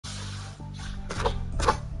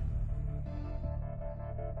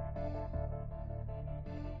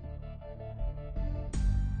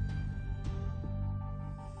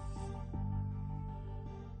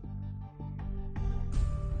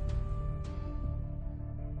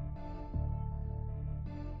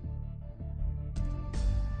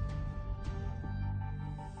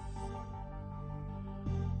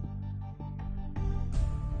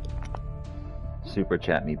Super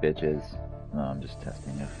chat me, bitches. No, I'm just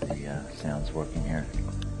testing if the sound's working here.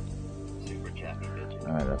 Super chat me, bitches.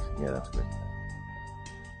 Alright, that's good.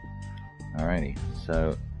 Alrighty,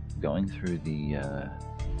 so going through the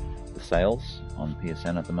sales on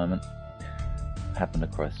PSN at the moment. Happened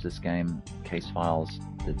across this game, Case Files,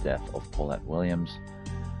 The Death of Paulette Williams.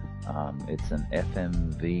 It's an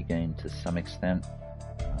FMV game to some extent.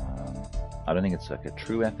 I don't think it's like a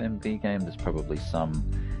true FMV game. There's probably some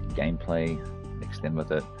gameplay mixed in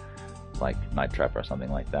with it, like Night Trap or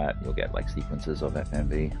something like that. You'll get like sequences of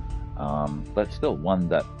FMV, but still one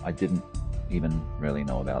that I didn't even really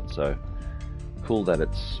know about. So cool that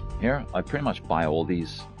it's here. I pretty much buy all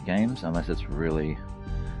these games unless it's really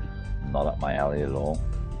not up my alley at all.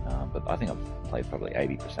 But I think I've played probably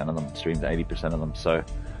 80% of them, streamed 80% of them. So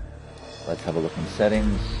let's have a look in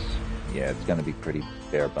settings. Yeah, it's going to be pretty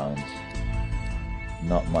bare bones.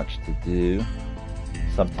 Not much to do.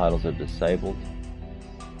 Subtitles are disabled.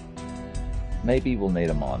 Maybe we'll need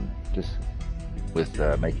them on, just with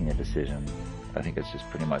making a decision. I think it's just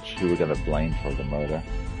pretty much who we're going to blame for the murder.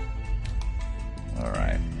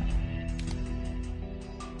 Alright.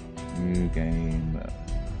 New game.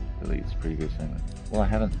 Deletes previous segment. Well, I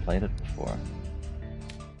haven't played it before.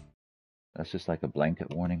 That's just like a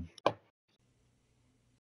blanket warning.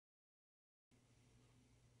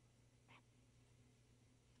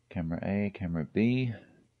 Camera A, camera B.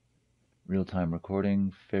 Real-time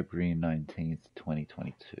recording, February 19th,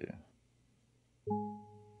 2022.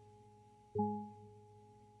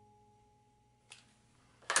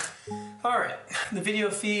 Alright, the video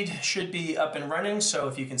feed should be up and running, so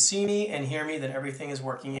if you can see me and hear me, then everything is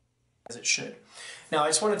working as it should. Now I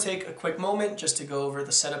just want to take a quick moment just to go over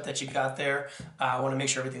the setup that you got there. I want to make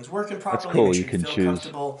sure everything's working properly. That's cool. Make sure you can feel choose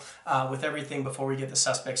comfortable with everything before we get the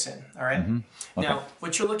suspects in. All right. Okay. Now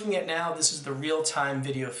what you're looking at now, this is the real-time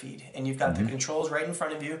video feed, and you've got the controls right in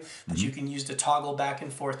front of you that you can use to toggle back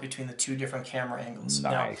and forth between the two different camera angles.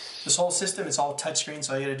 Nice. Now this whole system is all touchscreen,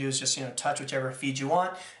 so all you got to do is just touch whichever feed you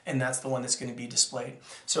want, and that's the one that's going to be displayed.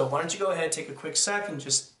 So why don't you go ahead, take a quick sec, and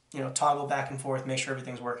just toggle back and forth, make sure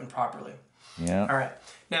everything's working properly. Yeah. All right.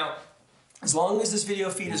 Now, as long as this video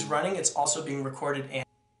feed is running, it's also being recorded and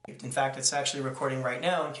saved. In fact, it's actually recording right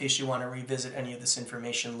now in case you want to revisit any of this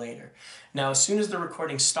information later. Now, as soon as the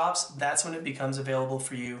recording stops, that's when it becomes available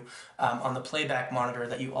for you on the playback monitor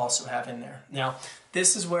that you also have in there. Now,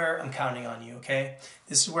 this is where I'm counting on you, okay?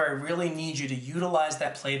 This is where I really need you to utilize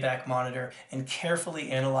that playback monitor and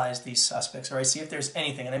carefully analyze these suspects, all right? See if there's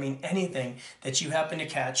anything, and I mean anything, that you happen to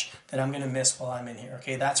catch that I'm going to miss while I'm in here,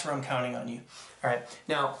 okay? That's where I'm counting on you. All right,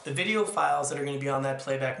 now the video files that are going to be on that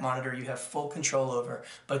playback monitor you have full control over,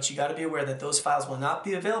 but you got to be aware that those files will not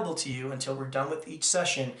be available to you until we're done with each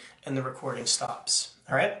session and the recording stops.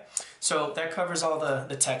 All right, so that covers all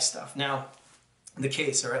the tech stuff. Now, the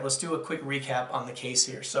case, all right, let's do a quick recap on the case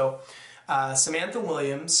here. So, Samantha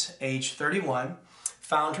Williams, age 31,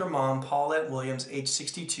 found her mom, Paulette Williams, age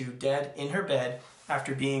 62, dead in her bed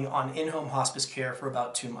after being on in-home hospice care for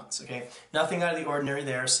about 2 months, okay? Nothing out of the ordinary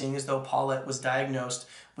there, seeing as though Paulette was diagnosed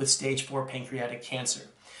with stage 4 pancreatic cancer.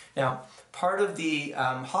 Now, part of the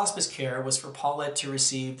hospice care was for Paulette to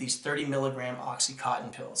receive these 30 milligram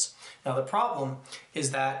Oxycontin pills. Now, the problem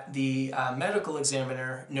is that the medical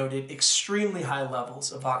examiner noted extremely high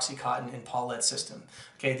levels of Oxycontin in Paulette's system.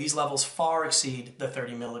 Okay, these levels far exceed the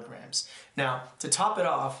 30 milligrams. Now, to top it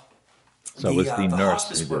off, so the nurse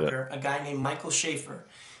hospice worker, a guy named Michael Schaefer,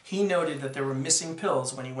 he noted that there were missing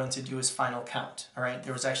pills when he went to do his final count. All right,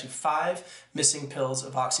 there was actually 5 missing pills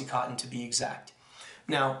of Oxycontin to be exact.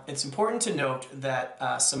 Now, it's important to note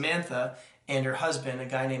that Samantha and her husband, a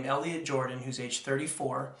guy named Elliot Jordan, who's age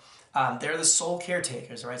 34, they're the sole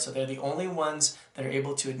caretakers, right? So they're the only ones that are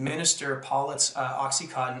able to administer Paulette's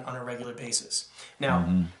Oxycontin on a regular basis.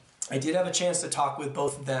 Now, I did have a chance to talk with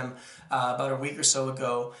both of them about a week or so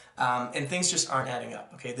ago, and things just aren't adding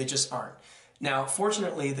up, okay? They just aren't. Now,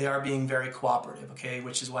 fortunately, they are being very cooperative, okay,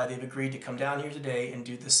 which is why they've agreed to come down here today and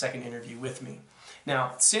do the second interview with me.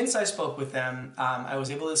 Now, since I spoke with them, I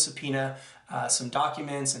was able to subpoena some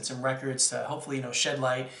documents and some records to hopefully, shed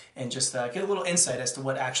light and just get a little insight as to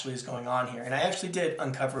what actually is going on here. And I actually did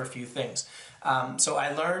uncover a few things. So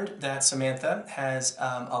I learned that Samantha has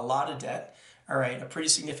a lot of debt, all right, a pretty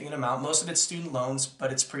significant amount. Most of it's student loans,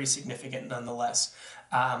 but it's pretty significant nonetheless.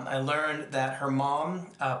 I learned that her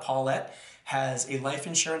mom, Paulette, has a life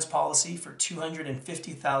insurance policy for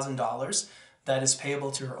 $250,000 that is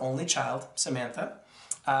payable to her only child, Samantha.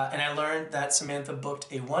 And I learned that Samantha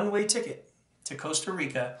booked a one-way ticket to Costa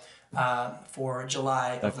Rica for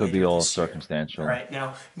July of later this year. That could be all circumstantial. All right.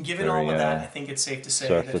 Now, given all of that, I think it's safe to say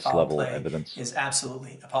that foul play is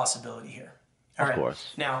absolutely a possibility here. All right. Of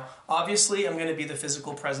course. Now, obviously, I'm going to be the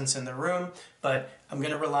physical presence in the room, but I'm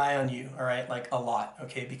going to rely on you, all right, like a lot,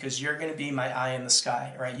 okay, because you're going to be my eye in the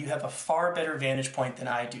sky, all right? You have a far better vantage point than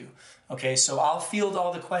I do, okay? So I'll field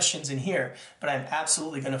all the questions in here, but I'm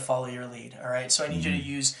absolutely going to follow your lead, all right? So I need you to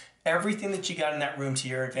use everything that you got in that room to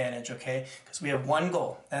your advantage, okay? Because we have one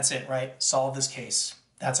goal. That's it, right? Solve this case.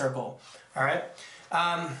 That's our goal, all right?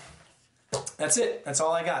 That's it. That's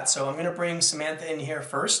all I got. So I'm going to bring Samantha in here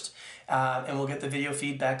first, and we'll get the video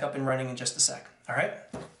feed back up and running in just a sec. All right?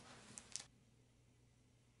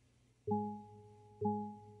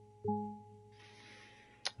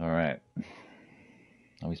 All right.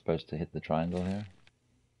 Are we supposed to hit the triangle here?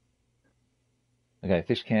 Okay,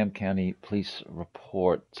 Fishcam County Police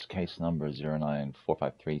reports case number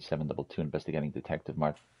 09453-722, investigating Detective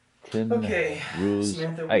Martin Okay, Ruse.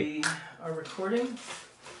 Samantha, we are recording.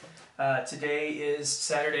 Today is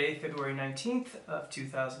Saturday, February 19th of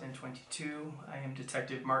 2022. I am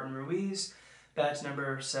Detective Martin Ruiz, badge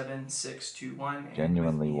number 7621.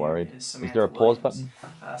 Genuinely worried. Is there a pause Williams.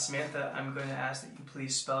 button? Samantha, I'm going to ask that you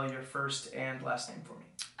please spell your first and last name for me.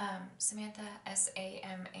 Samantha,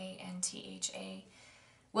 Samantha,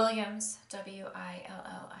 Williams, Williams.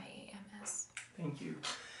 Thank you.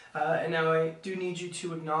 And now I do need you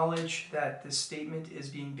to acknowledge that this statement is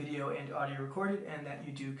being video and audio recorded and that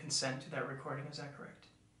you do consent to that recording. Is that correct?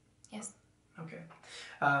 Yes. Okay.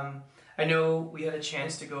 I know we had a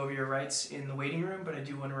chance to go over your rights in the waiting room, but I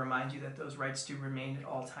do want to remind you that those rights do remain at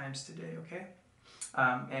all times today, okay?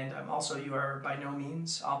 And also, you are by no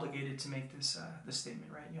means obligated to make this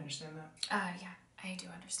statement, right? You understand that? Yeah, I do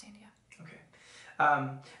understand, yeah. Okay.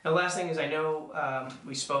 The last thing is, I know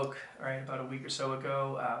we spoke about a week or so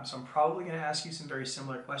ago, so I'm probably going to ask you some very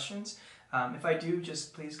similar questions. If I do,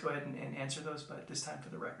 just please go ahead and answer those, but this time for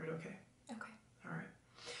the record, okay? Okay. All right.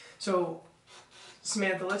 So,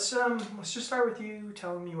 Samantha, let's just start with you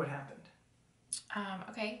telling me what happened.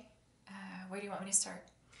 Okay. Where do you want me to start?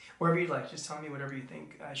 Wherever you'd like. Just tell me whatever you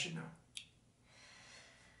think I should know.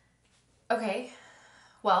 Okay.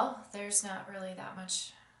 Well, there's not really that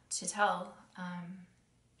much to tell.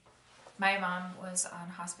 My mom was on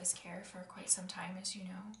hospice care for quite some time, as you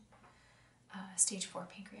know, stage 4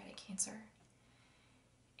 pancreatic cancer.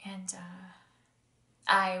 And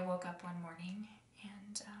I woke up one morning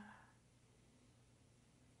and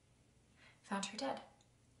found her dead.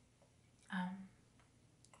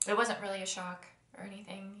 It wasn't really a shock or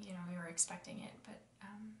anything, you know, we were expecting it, but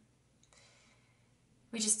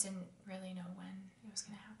we just didn't really know when it was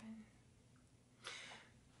going to happen.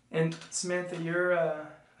 And Samantha, you're a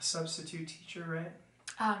substitute teacher, right?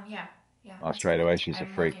 Yeah. Oh, straight away, she's a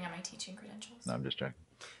freak. I'm working on my teaching credentials. No, I'm just joking.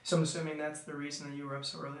 So I'm assuming that's the reason that you were up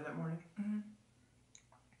so early that morning? Mm-hmm.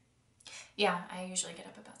 Yeah, I usually get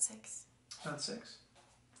up about 6. About 6?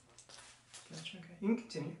 Gotcha, okay. You can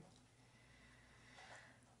continue.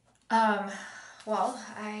 Well,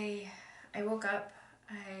 I woke up,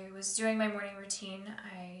 I was doing my morning routine,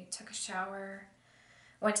 I took a shower,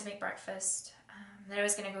 went to make breakfast, then I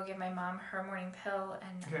was going to go give my mom her morning pill,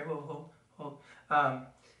 and... Okay, hold.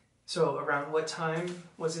 So around what time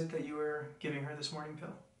was it that you were giving her this morning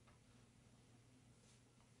pill?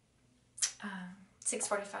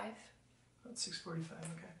 6:45. About 6:45,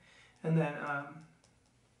 okay. And then,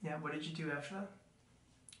 what did you do after that?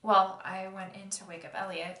 Well, I went in to wake up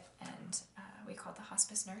Elliot, and we called the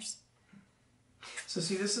hospice nurse. So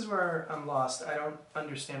see, this is where I'm lost. I don't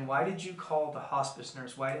understand. Why did you call the hospice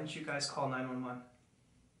nurse? Why didn't you guys call 911?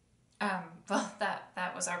 Well,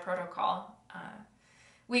 that was our protocol.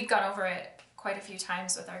 We'd gone over it quite a few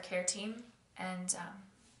times with our care team, and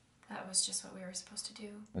that was just what we were supposed to do.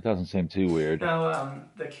 It doesn't seem too weird. Now,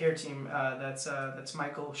 the care team, that's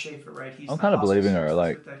Michael Schaefer, right? He's I'm kind of believing her.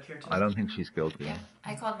 Like, that care team. I don't think she's guilty. Yeah,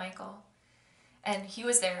 I called Michael, and he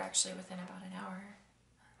was there actually within about an hour.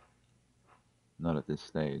 Not at this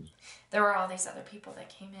stage. There were all these other people that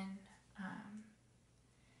came in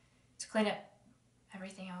to clean up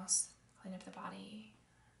everything else, clean up the body.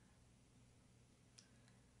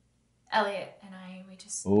 Elliot and I, we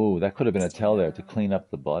just... Oh, that could have been a tell there, to clean up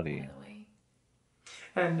the body.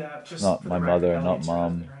 And just not my mother, not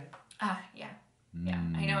mom. Yeah. Yeah,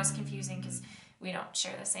 I know it's confusing because we don't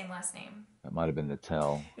share the same last name. That might have been the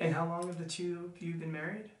tell. And how long have the two of you been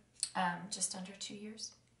married? Just under 2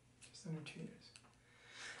 years. Just under 2 years.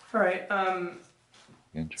 All right.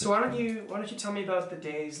 So why don't you tell me about the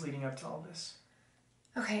days leading up to all this?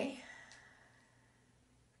 Okay.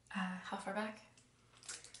 How far back?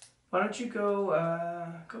 Why don't you go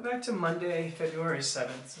back to Monday, February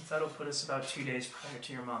 7th, since that'll put us about 2 days prior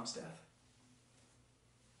to your mom's death.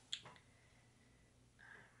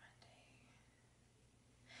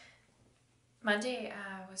 Monday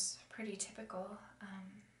was pretty typical.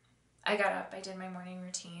 I got up, I did my morning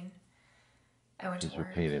routine. I went Just to work.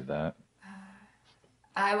 repeated that.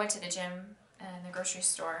 I went to the gym and the grocery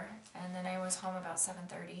store, and then I was home about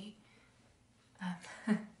 7:30.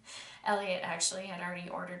 Elliot actually had already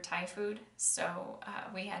ordered Thai food, so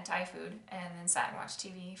we had Thai food and then sat and watched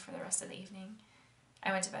TV for the rest of the evening.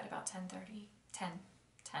 I went to bed about 10:30. 10.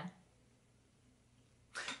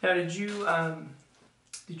 Now, did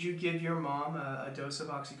you give your mom a dose of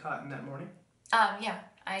OxyContin that morning? Yeah,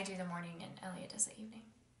 I do the morning and Elliot does the evening.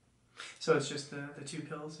 So it's just the 2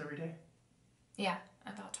 pills every day? Yeah,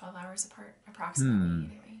 about 12 hours apart, approximately,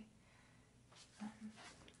 either way.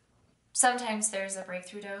 Sometimes there's a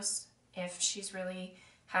breakthrough dose if she's really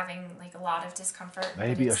having like a lot of discomfort.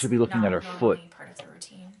 Maybe I should be looking at her foot. Part of the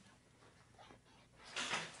routine.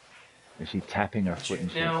 Is she tapping her foot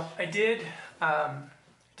and shit? Now, I did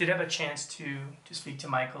have a chance to speak to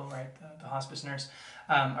Michael, right, the hospice nurse.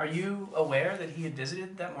 Are you aware that he had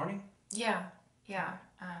visited that morning? Yeah.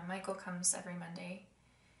 Michael comes every Monday.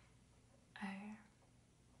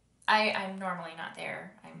 I'm normally not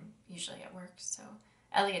there. I'm usually at work, so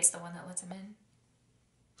Elliot's the one that lets him in.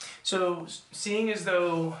 So, seeing as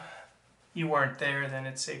though you weren't there, then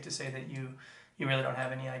it's safe to say that you really don't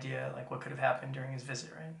have any idea like what could have happened during his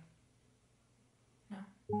visit, right? No.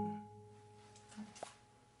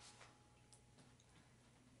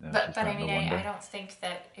 No, But I mean, I don't think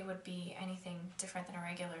that it would be anything different than a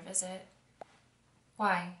regular visit.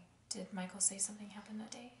 Why? Did Michael say something happened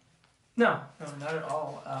that day? No, not at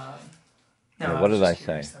all. What did I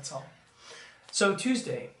say? That's all. So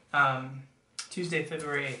Tuesday,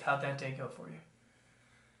 February 8th, how'd that day go for you?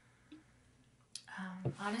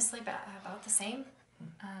 Honestly, about the same.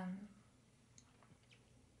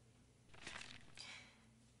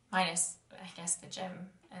 Minus, I guess, the gym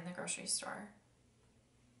and the grocery store.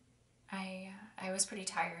 I was pretty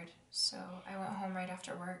tired, so I went home right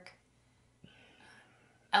after work.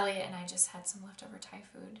 Elliot and I just had some leftover Thai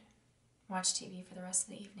food, watched TV for the rest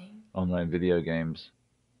of the evening. Online video games.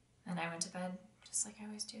 And I went to bed, just like I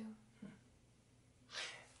always do.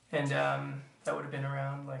 And that would have been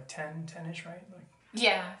around like 10-ish, right?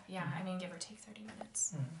 Yeah. I mean, give or take 30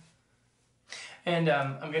 minutes. And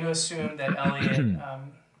I'm going to assume that Elliot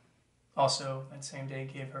also that same day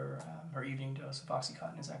gave her her evening dose of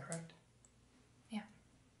OxyContin. Is that correct? Yeah.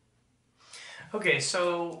 Okay,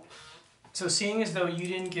 so seeing as though you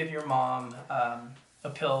didn't give your mom a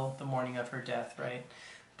pill the morning of her death, right?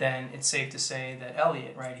 Then it's safe to say that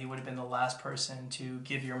Elliot, right? He would have been the last person to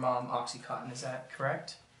give your mom OxyContin. Is that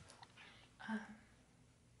correct?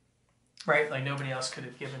 Right? Like nobody else could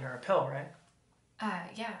have given her a pill, right?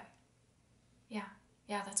 Yeah,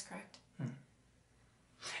 that's correct.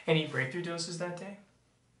 Any breakthrough doses that day?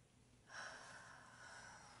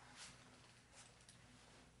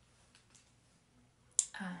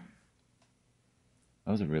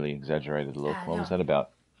 That was a really exaggerated look. What No. was that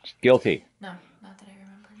about? Guilty. No, not that I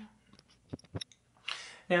remember, no.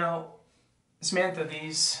 Now, Samantha,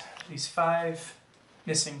 these 5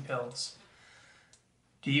 missing pills.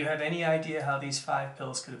 Do you have any idea how these 5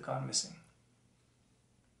 pills could have gone missing?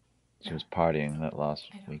 She was partying that last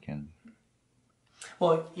weekend.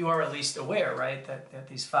 Well, you are at least aware, right, that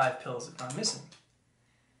these 5 pills have gone missing.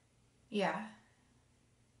 Yeah.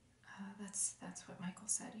 That's what Michael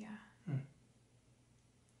said, yeah.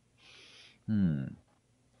 And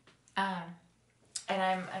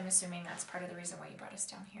I'm assuming that's part of the reason why you brought us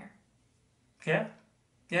down here.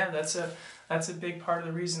 Yeah, that's a big part of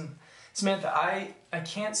the reason. Samantha, I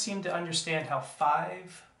can't seem to understand how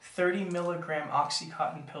 5 30-milligram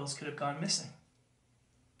OxyContin pills could have gone missing.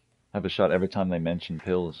 Have a shot every time they mention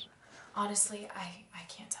pills. Honestly, I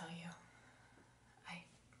can't tell you.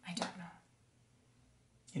 I don't know.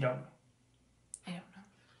 You don't know? I don't know.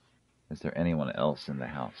 Is there anyone else in the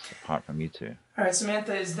house apart from you two? All right,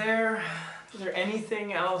 Samantha, is there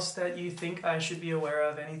anything else that you think I should be aware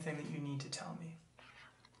of? Anything that you need to tell me?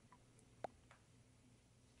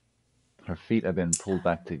 Her feet have been pulled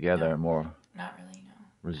back together, more Not really, no.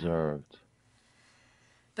 reserved.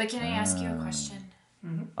 But can I ask you a question?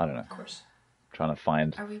 Mm-hmm. I don't know. Of course. Trying to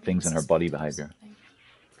find Are we things in being her body suspected of behavior. something?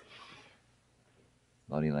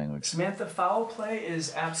 Body language. Samantha, foul play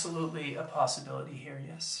is absolutely a possibility here,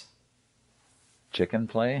 yes. Chicken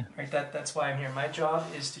play? Right, that's why I'm here. My job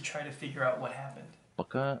is to try to figure out what happened.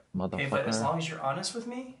 Fucker, motherfucker. Okay, but as long as you're honest with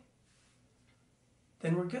me,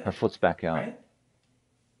 then we're good. Her foot's back out. Right?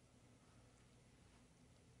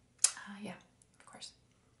 Yeah, of course.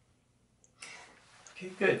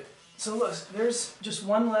 Okay, good. So look, there's just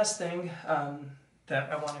one last thing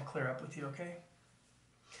that I want to clear up with you, okay?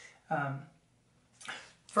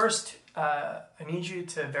 First, I need you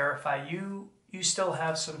to verify you still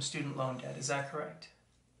have some student loan debt. Is that correct?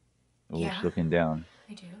 Yeah. She's looking down.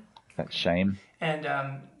 I do. That's shame. And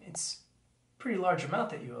it's a pretty large amount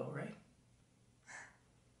that you owe, right?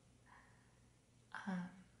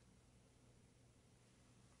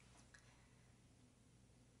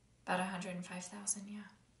 About 105,000, yeah.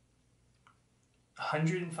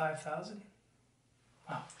 105,000?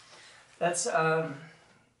 Wow. That's a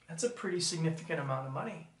pretty significant amount of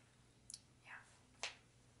money. Yeah.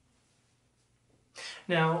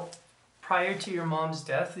 Now, prior to your mom's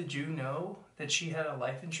death, did you know that she had a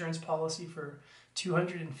life insurance policy for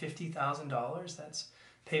 $250,000 that's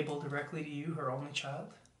payable directly to you, her only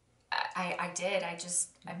child? I did. I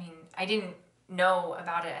didn't know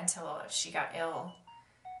about it until she got ill.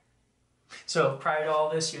 So prior to all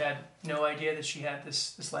this, you had no idea that she had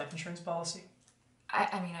this life insurance policy?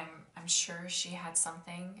 I'm sure she had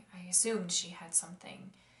something. I assumed she had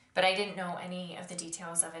something. But I didn't know any of the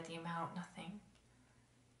details of it, the amount, nothing.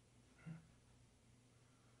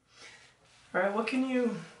 All right, what can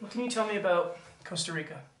you tell me about Costa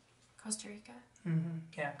Rica? Costa Rica? Mm-hmm.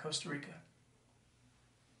 Yeah, Costa Rica.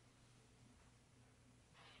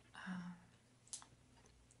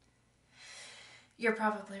 You're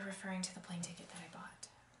probably referring to the plane ticket that I bought.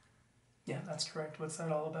 Yeah, that's correct. What's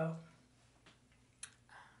that all about?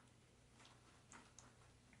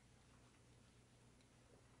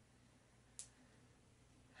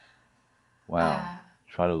 Wow.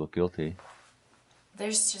 Try to look guilty.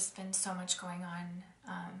 There's just been so much going on.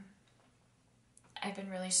 I've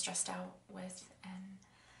been really stressed out with, and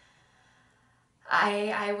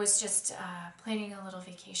I was just planning a little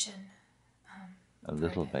vacation. A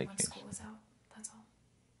little When vacation. school was out, that's all.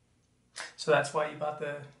 So that's why you bought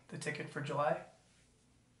the ticket for July?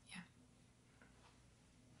 Yeah.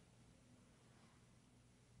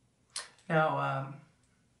 Now,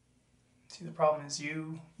 see, the problem is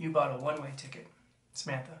you bought a one-way ticket,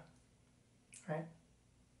 Samantha, right?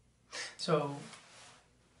 So,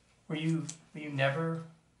 were you never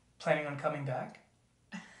planning on coming back?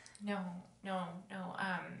 No.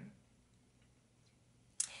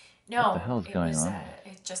 What the hell's going on?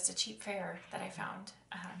 It's just a cheap fare that I found.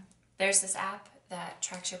 There's this app that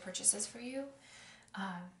tracks your purchases for you,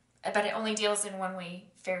 but it only deals in one-way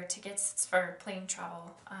fare tickets. It's for plane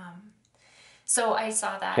travel. So I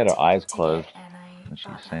saw that. She had her eyes ticket closed and I when she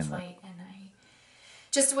was bought that saying that. flight, and I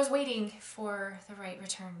just was waiting for the right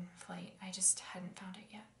return flight. I just hadn't found it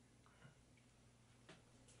yet.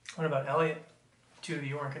 What about Elliot? Two of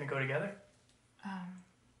you weren't going to go together?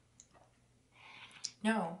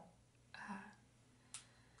 No.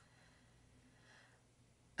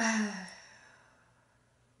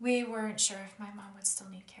 We weren't sure if my mom would still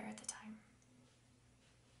need care at the time.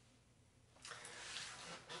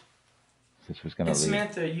 So she was going to And leave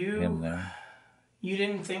Samantha, him there. you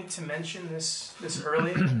didn't think to mention this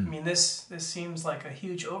earlier? I mean, this seems like a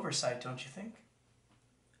huge oversight, don't you think?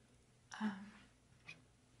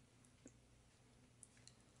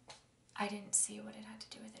 I didn't see what it had to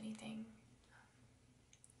do with anything.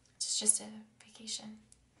 It's just a vacation.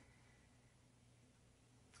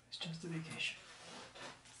 It's just a vacation.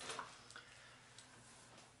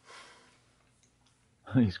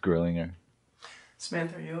 He's grilling her.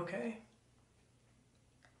 Samantha, are you okay?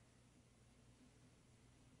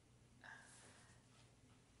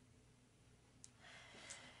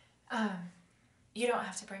 You don't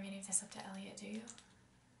have to bring any of this up to Elliot, do you?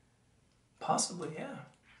 Possibly, yeah.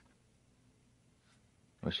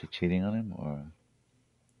 Was she cheating on him, or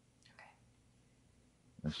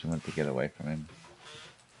Okay. she wanted to get away from him?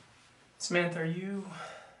 Samantha, are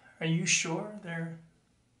you sure there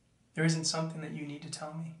isn't something that you need to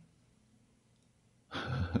tell me?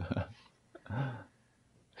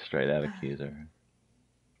 Straight out accuser.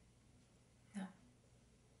 No.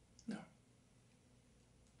 No.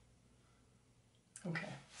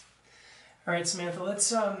 Okay. All right, Samantha,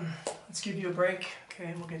 let's give you a break, okay?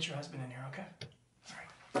 And we'll get your husband in here, okay? All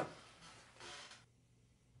right.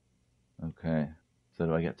 Okay. So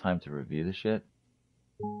do I get time to review the shit?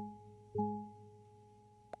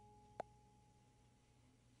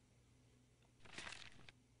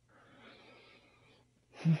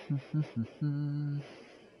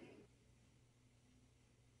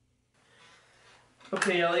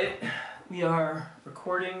 Okay, Elliot, we are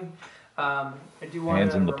recording. I do want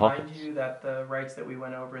Hands to in the remind pockets. you that the rights that we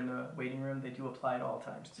went over in the waiting room, they do apply at all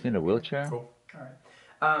times. Is he in a wheelchair? Cool. All right.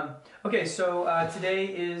 Okay, so today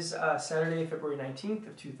is Saturday, February 19th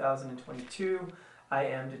of 2022. I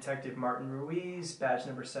am Detective Martin Ruiz, badge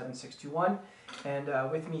number 7621,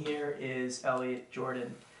 and with me here is Elliot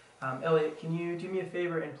Jordan. Elliot, can you do me a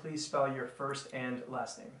favor and please spell your first and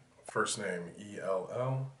last name? First name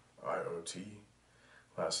Elliot,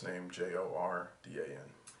 last name Jordan.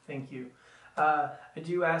 Thank you. I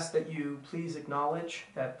do ask that you please acknowledge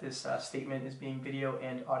that this statement is being video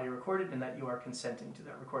and audio recorded and that you are consenting to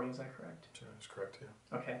that recording. Is that correct? Sure, that's correct,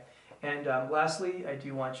 yeah. Okay. And lastly, I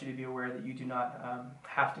do want you to be aware that you do not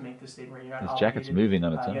have to make this statement. You're not His obligated. jacket's moving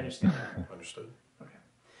on its own. You understand? Understood. Okay.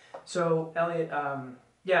 So, Elliot,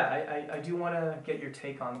 yeah, I do want to get your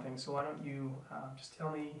take on things. So why don't you just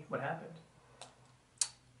tell me what happened?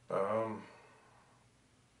 I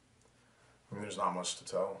mean, there's not much to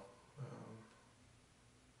tell.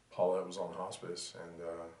 Paulette was on hospice, and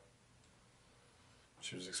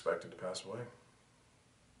she was expected to pass away.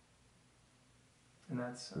 And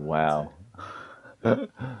that's wow. I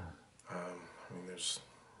mean, there's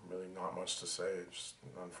really not much to say. It's just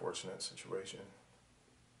an unfortunate situation.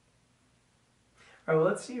 All right.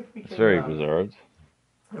 Well, let's see if we can. It's very reserved.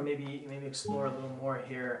 Maybe explore a little more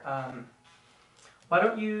here. Why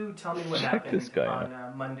don't you tell me what Check happened this guy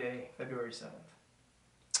on Monday, February 7th?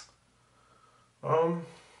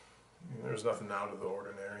 There's nothing out of the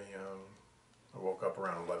ordinary. I woke up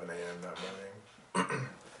around 11 a.m. that morning.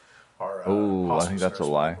 Our I think that's a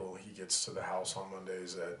lie. Michael, he gets to the house on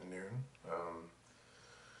Mondays at noon.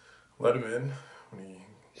 Let him in when he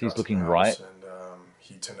He's got looking to the right. house, and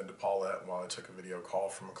he tended to Paulette while I took a video call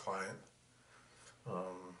from a client.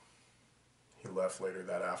 He left later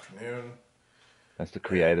that afternoon. That's the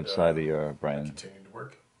creative and, side of your I brain. continued to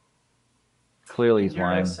work. Clearly he's You're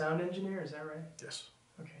lying. a sound engineer, is that right? Yes.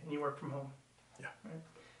 Okay, and you work from home. Yeah.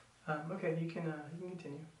 Right. Okay, you can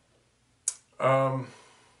continue.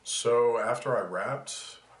 So after I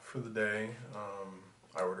wrapped for the day,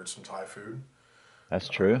 I ordered some Thai food. That's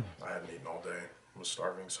true. I hadn't eaten all day. I was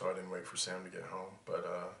starving, so I didn't wait for Sam to get home. But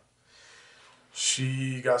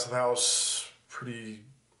she got to the house pretty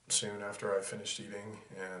soon after I finished eating,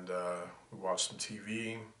 and we watched some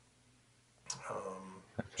TV.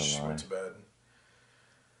 She went to bed.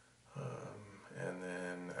 And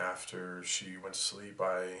then after she went to sleep,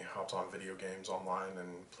 I hopped on video games online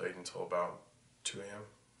and played until about 2 a.m.,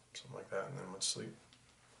 something like that, and then went to sleep.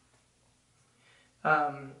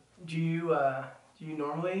 Do you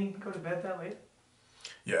normally go to bed that late?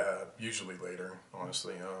 Yeah, usually later,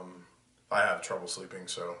 honestly. I have trouble sleeping,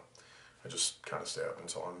 so I just kind of stay up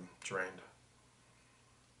until I'm drained.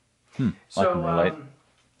 I can relate.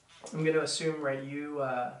 I'm going to assume, right,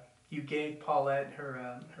 you gave Paulette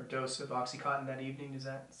her dose of OxyContin that evening. Does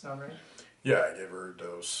that sound right? Yeah, I gave her a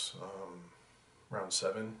dose around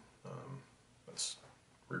 7. That's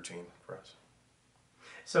routine for us.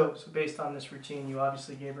 So based on this routine, you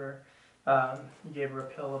obviously gave her a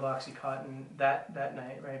pill of OxyContin that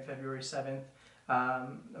night, right, February 7th.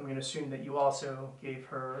 I'm going to assume that you also gave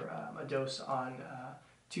her a dose on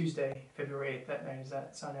Tuesday, February 8th that night. Does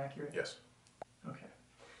that sound accurate? Yes. Okay.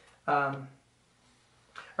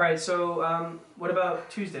 All right, so what about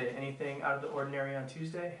Tuesday? Anything out of the ordinary on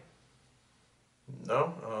Tuesday?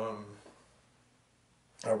 No.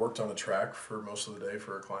 I worked on a track for most of the day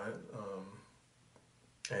for a client.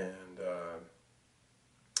 And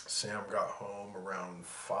Sam got home around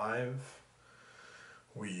 5.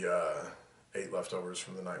 We ate leftovers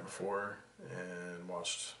from the night before and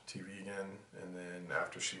watched TV again. And then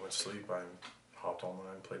after she went to sleep, I hopped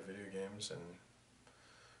online, played video games, and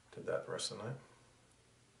did that the rest of the night.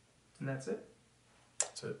 And that's it?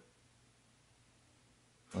 That's it.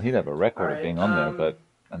 Well, he'd have a record All of right, being on there, but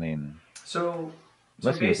I mean, So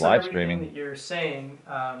unless he was based on live everything streaming. that you're saying,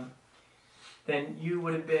 then you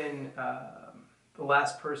would have been the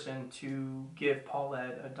last person to give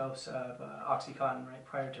Paulette a dose of OxyContin, right,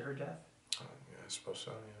 prior to her death? Yeah, I suppose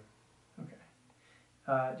so, yeah.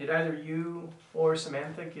 Okay. Did either you or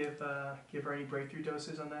Samantha give her any breakthrough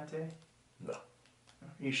doses on that day? No.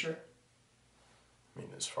 Are you sure? I mean,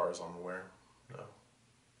 as far as I'm aware, no.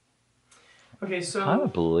 Okay, so I kind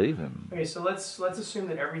of believe him. Okay, so let's assume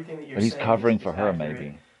that everything that you're But he's saying covering is for her, accurate.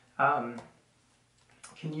 maybe.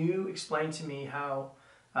 Can you explain to me how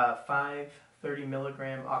 5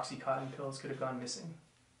 30-milligram OxyContin pills could have gone missing?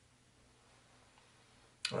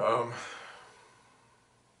 The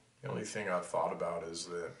only thing I've thought about is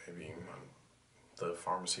that maybe the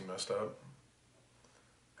pharmacy messed up.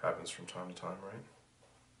 Happens from time to time,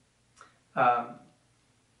 right?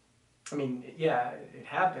 I mean, yeah, it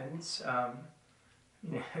happens.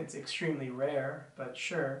 It's extremely rare, but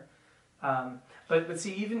sure. But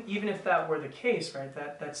see, even if that were the case, right,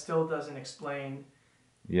 that still doesn't explain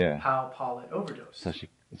Yeah. how Paulette overdosed. So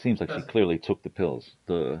it seems like she clearly took the pills.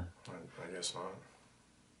 I guess not.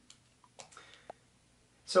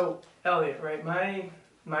 So, Elliot, right,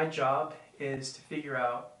 my job is to figure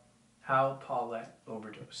out how Paulette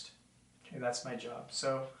overdosed. Okay, that's my job.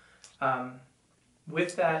 So,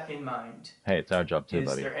 with that in mind, Hey, it's our job too, is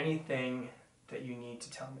buddy. there anything that you need to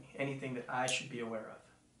tell me? Anything that I should be aware of?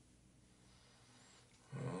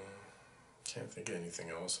 Can't think of anything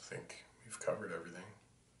else. I think we've covered everything.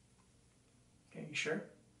 Okay, you sure?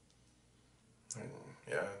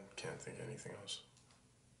 Yeah, can't think of anything else.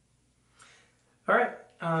 All right.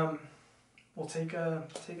 We'll take a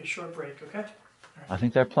short break, okay? I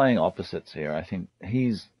think they're playing opposites here. I think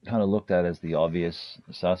he's kind of looked at as the obvious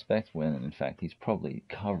suspect, when in fact he's probably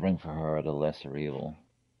covering for her at a lesser evil.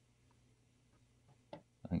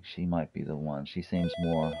 I think she might be the one. She seems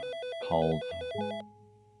more cold.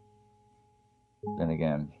 Then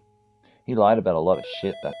again, he lied about a lot of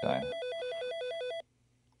shit, that guy.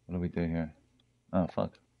 What do we do here? Oh,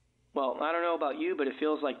 fuck. Well, I don't know about you, but it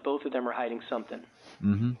feels like both of them are hiding something.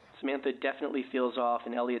 Mm-hmm. Samantha definitely feels off,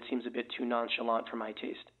 and Elliot seems a bit too nonchalant for my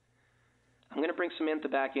taste. I'm going to bring Samantha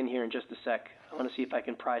back in here in just a sec. I want to see if I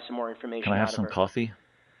can pry some more information Can I have out of some her. coffee?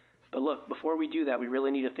 But look, before we do that, we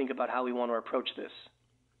really need to think about how we want to approach this.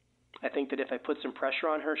 I think that if I put some pressure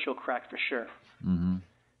on her, she'll crack for sure. Mm-hmm.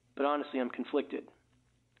 But honestly, I'm conflicted.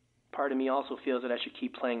 Part of me also feels that I should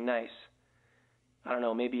keep playing nice. I don't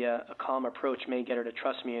know, maybe a calm approach may get her to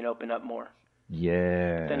trust me and open up more.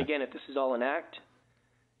 Yeah. But then again, if this is all an act,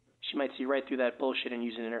 she might see right through that bullshit and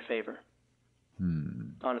use it in her favor.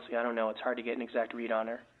 Honestly, I don't know. It's hard to get an exact read on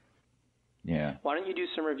her. Yeah. Why don't you do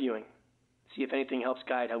some reviewing? See if anything helps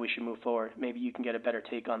guide how we should move forward. Maybe you can get a better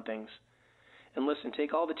take on things. And listen,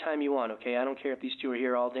 take all the time you want, okay? I don't care if these two are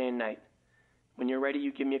here all day and night. When you're ready,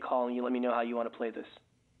 you give me a call and you let me know how you want to play this.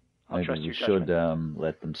 I'll Maybe trust we your should judgment.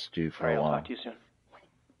 let them stew for All right, a I'll while. talk to you soon.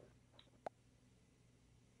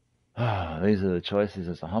 These are the choices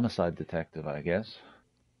as a homicide detective, I guess.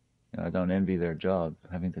 You know, I don't envy their job,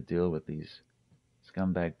 having to deal with these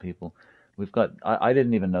scumbag people. I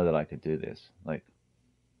didn't even know that I could do this. Like,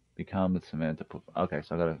 be calm with Samantha. Okay,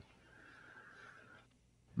 so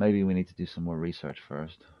maybe we need to do some more research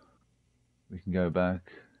first. We can go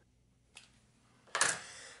back.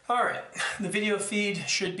 All right. The video feed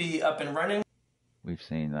should be up and running. We've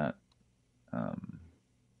seen that.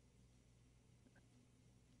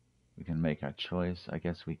 We can make our choice. I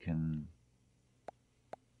guess we can...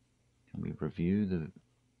 Can we review the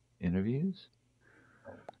interviews?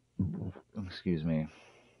 Excuse me.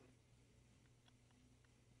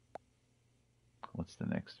 What's the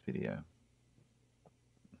next video?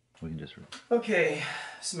 We can just... Okay,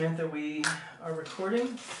 Samantha, we are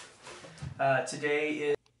recording. Today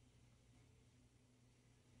is...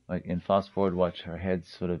 Like, in fast forward, watch her head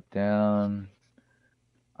sort of down.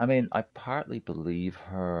 I mean, I partly believe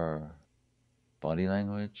her body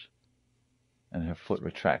language, and her foot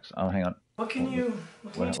retracts. Oh, hang on. What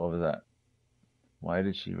What was that? Why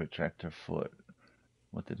did she retract her foot?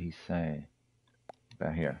 What did he say?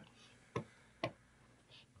 About here.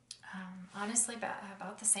 Honestly,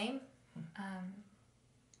 about the same.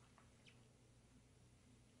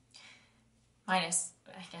 Minus,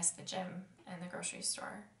 I guess, the gym and the grocery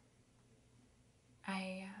store.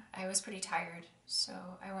 I was pretty tired, so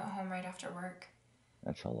I went home right after work.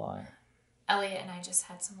 That's a lie. Elliot and I just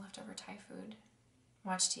had some leftover Thai food,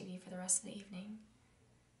 watched TV for the rest of the evening,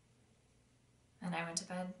 and I went to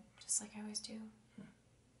bed just like I always do.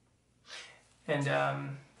 And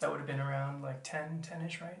that would have been around like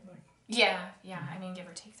 10-ish, right? Like. Yeah, I mean, give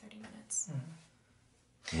or take 30 minutes.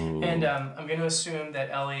 Mm-hmm. And I'm going to assume that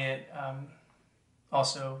Elliot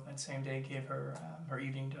also that same day gave her her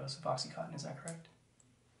evening dose of Oxycontin. Is that correct?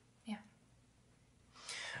 Yeah.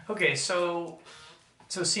 Okay, so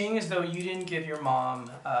seeing as though you didn't give your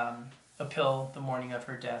mom a pill the morning of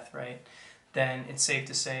her death, right? Then it's safe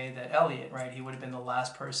to say that Elliot, right? He would have been the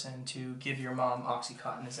last person to give your mom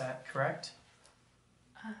Oxycontin. Is that correct?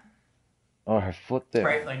 Oh, her foot there.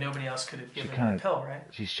 Right, like nobody else could have given her a pill, right?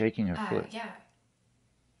 She's shaking her foot. Yeah,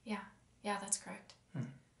 that's correct.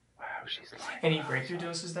 Wow, she's lying. Any breakthrough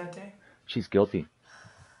doses that day? She's guilty.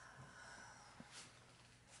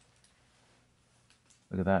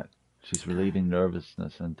 Look at that. She's relieving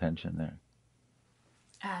nervousness and tension there.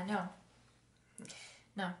 No,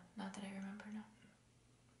 not that I remember, no.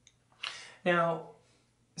 Now,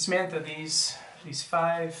 Samantha, these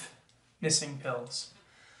 5 missing pills.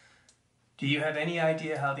 Do you have any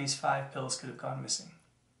idea how these 5 pills could have gone missing?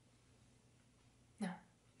 No,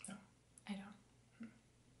 I don't.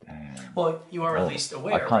 Damn. Well, you are at least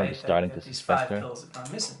aware, I right, starting that to these suspect 5 her. pills have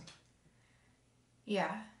gone missing.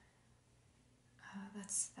 Yeah.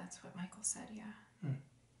 That's what Michael said, yeah.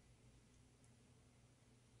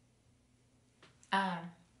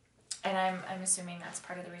 And I'm assuming that's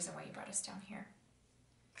part of the reason why you brought us down here.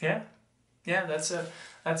 Yeah? Yeah, that's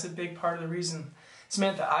a big part of the reason.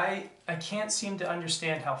 Samantha, I can't seem to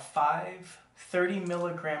understand how 5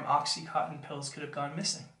 30-milligram Oxycontin pills could have gone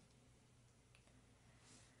missing.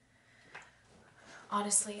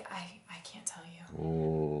 Honestly, I can't tell you.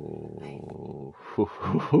 Ooh.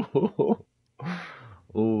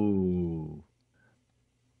 Ooh.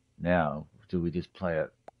 Now, do we just play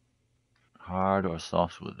it hard or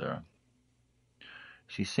soft with her?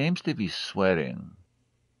 She seems to be sweating.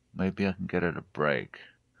 Maybe I can get her to break.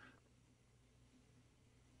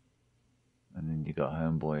 And then you got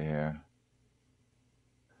homeboy here.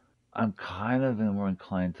 I'm kind of more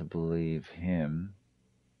inclined to believe him.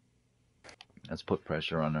 Let's put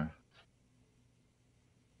pressure on her.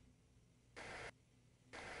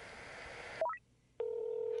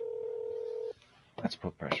 Let's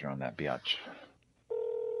put pressure on that biatch.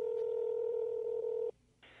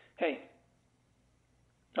 Hey.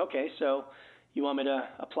 Okay, so you want me to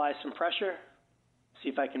apply some pressure? See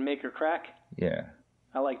if I can make her crack? Yeah.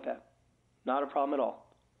 I like that. Not a problem at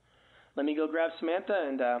all. Let me go grab Samantha,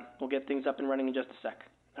 and we'll get things up and running in just a sec.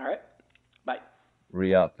 All right? Bye.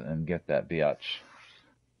 Re-up and get that biatch.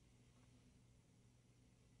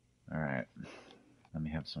 All right. Let me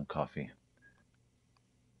have some coffee.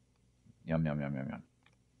 Yum, yum, yum, yum,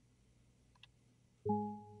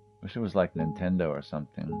 yum. Wish it was like Nintendo or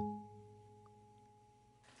something.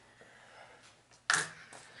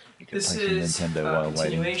 This is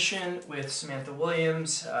continuation with Samantha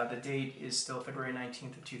Williams. The date is still February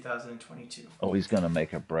 19th of 2022. Oh, he's going to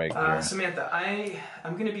make a break here. Samantha,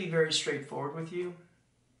 I'm going to be very straightforward with you.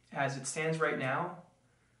 As it stands right now,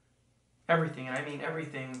 everything, and I mean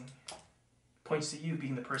everything, points to you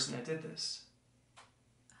being the person that did this.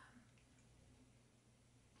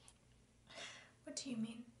 What do you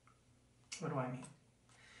mean? What do I mean?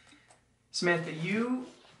 Samantha, you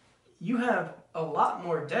have a lot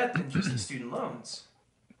more debt than just the student loans.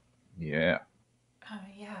 Yeah.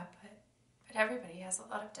 Yeah, but everybody has a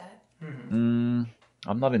lot of debt. Mm-hmm.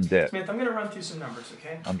 I'm not in debt. Samantha, I'm going to run through some numbers,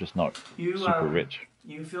 okay? I'm just not super rich.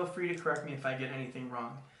 You feel free to correct me if I get anything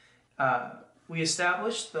wrong. We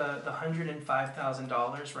established the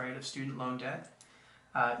 $105,000, right, of student loan debt.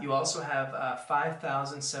 You also have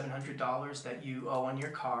 $5,700 that you owe on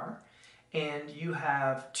your car. And you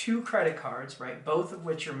have 2 credit cards, right, both of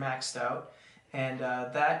which are maxed out. And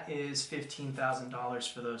that is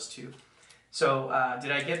 $15,000 for those 2. So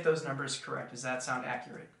did I get those numbers correct? Does that sound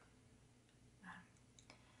accurate?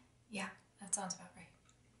 Yeah, that sounds about right.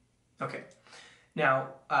 Okay.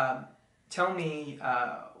 Now, tell me,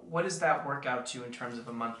 what does that work out to in terms of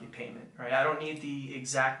a monthly payment? Right? I don't need the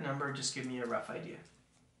exact number. Just give me a rough idea.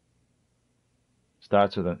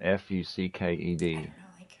 Starts with an Fucked. I don't know,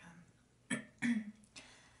 like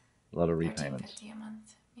a lot of repayments. $13.50 a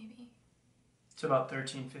month, maybe. It's about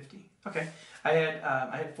 $13.50. Okay. I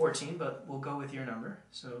had 14, but we'll go with your number.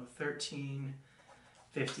 So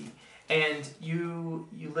 $13.50. And you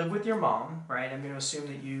live with your mom, right? I'm going to assume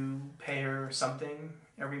that you pay her something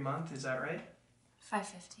every month. Is that right?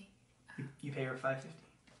 $5.50. You pay her $5.50.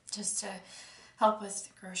 Just to help with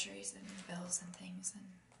groceries and bills and things, and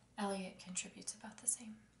Elliot contributes about the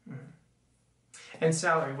same. Mm-hmm. And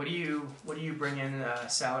salary, what do you bring in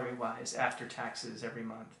salary wise after taxes every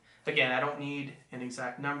month? Again, I don't need an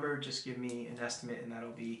exact number. Just give me an estimate, and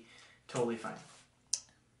that'll be totally fine.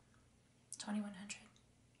 $2,100.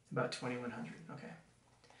 About $2,100. Okay.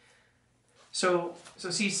 So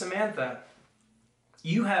see, Samantha,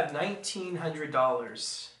 you have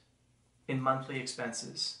 $1,900 in monthly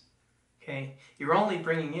expenses. Okay, you're only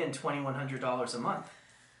bringing in $2,100 a month.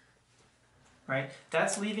 Right?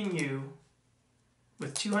 That's leaving you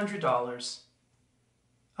with $200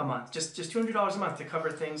 a month. Just $200 a month to cover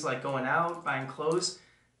things like going out, buying clothes.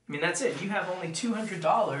 I mean, that's it. You have only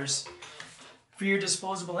 $200 for your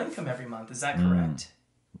disposable income every month. Is that correct?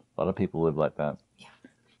 A lot of people live like that. Yeah.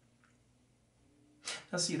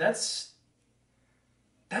 Now, see, that's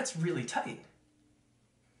really tight.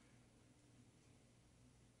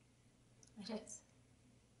 It is.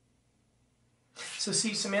 So,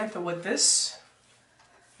 see, Samantha, what this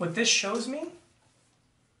shows me.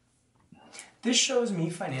 This shows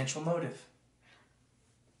me financial motive.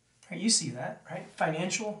 Right, you see that, right?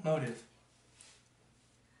 Financial motive.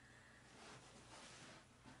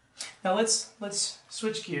 Now let's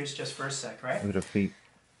switch gears just for a sec, right? With her feet.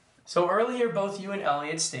 So earlier, both you and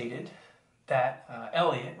Elliot stated that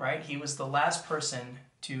Elliot, right, he was the last person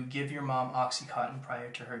to give your mom Oxycontin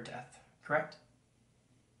prior to her death, correct?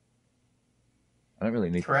 I don't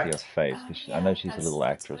really need to see her face, because I know she's a little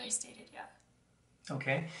actress. That's what I stated, yeah.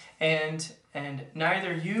 Okay, and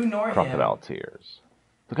neither you nor Crocodile him tears.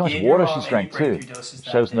 Look how much gave your water mom she's any drank too. breakthrough doses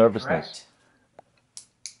that Shows day, nervousness. correct?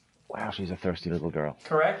 Wow, she's a thirsty little girl.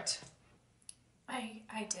 Correct?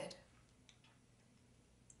 I did.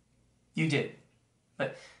 You did.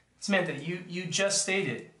 But Samantha, you just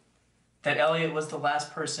stated that Elliot was the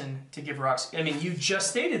last person to give her oxygen. I mean, you just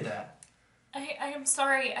stated that. I am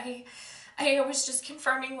sorry. I was just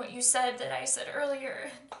confirming what you said that I said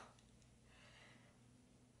earlier.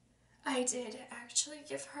 I did actually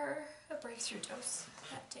give her a breakthrough dose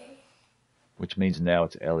that day. Which means now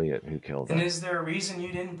it's Elliot who killed her. And is there a reason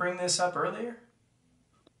you didn't bring this up earlier?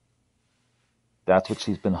 That's what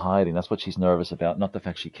she's been hiding. That's what she's nervous about. Not the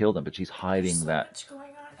fact she killed him, but she's hiding There's so that much going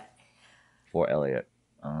on. for Elliot.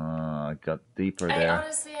 Got deeper there.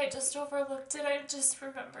 I just overlooked it. I just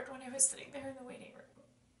remembered when I was sitting there in the waiting room.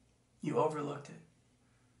 You overlooked it.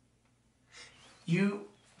 You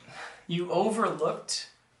overlooked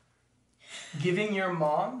giving your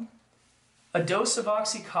mom a dose of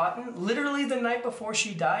Oxycontin literally the night before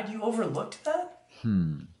she died. You overlooked that?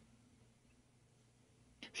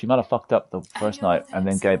 She might have fucked up the first night and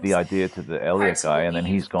then gave the idea to the Elliot guy, and then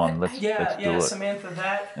he's gone, let's do it. Samantha,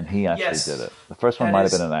 that... And he actually yes, did it. The first one might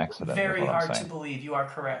have been an accident. Very is what I'm hard to saying. believe. You are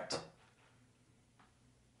correct.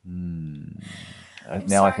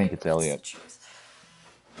 Now I think it's Elliot.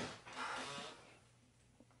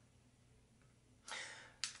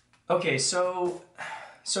 Okay, so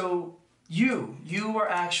you were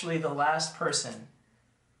actually the last person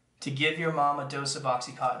to give your mom a dose of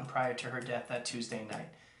Oxycontin prior to her death that Tuesday night.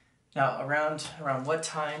 Now, around what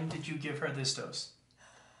time did you give her this dose? –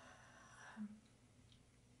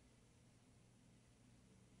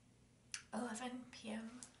 11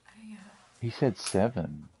 p.m. He said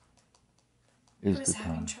 7 is I was the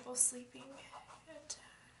having time. trouble sleeping, and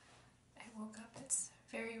I woke up. It's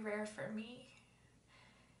very rare for me.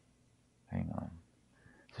 Hang on.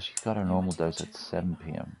 So she's got her normal dose at 7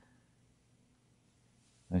 p.m.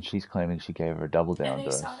 And she's claiming she gave her a double down And I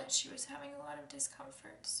dose. saw that she was having a lot of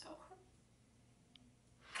discomfort, so...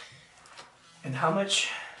 And how much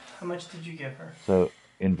did you give her? So,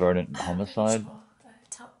 invertent homicide?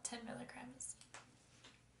 10 milligrams.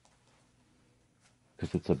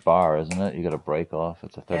 Because it's a bar, isn't it? You got to break off.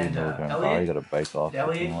 It's a 30 And, milligram bar. Elliot- You got to break off. Did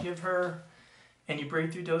Elliot give her any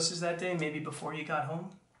breakthrough doses that day, maybe before you got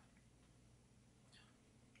home?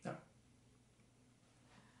 No.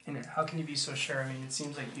 And how can you be so sure? I mean, it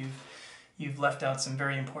seems like you've left out some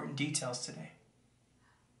very important details today.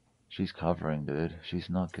 She's covering, dude. She's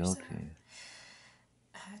not There's guilty.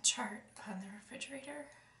 A chart on the refrigerator,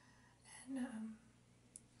 and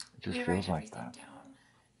It just we feels write like everything that. down,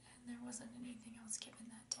 and there wasn't anything else given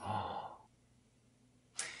that day.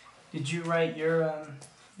 Did you write your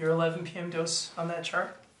 11 p.m. dose on that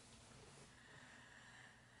chart?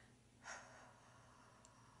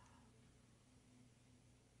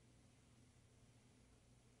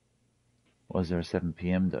 Was there a 7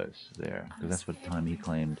 p.m. dose there? Because that's what time he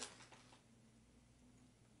claimed.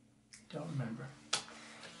 Don't remember.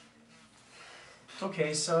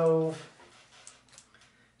 Okay, so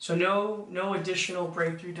no additional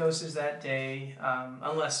breakthrough doses that day,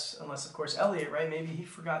 unless of course Elliot, right? Maybe he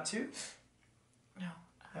forgot too. No.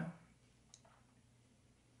 No.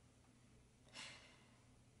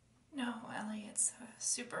 No, Elliot's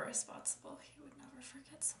super responsible. He would never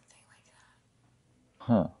forget something like that.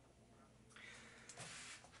 Huh.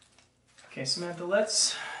 Okay, Samantha,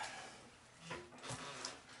 let's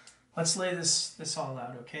lay this all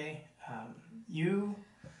out, okay?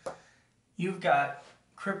 You've got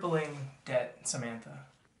crippling debt, Samantha.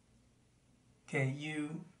 Okay,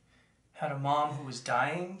 you had a mom who was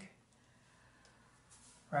dying,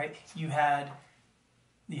 right? You have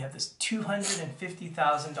this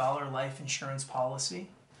 $250,000 life insurance policy.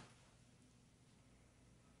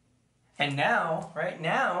 And now, right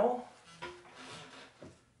now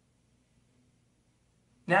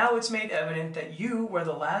it's made evident that you were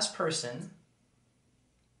the last person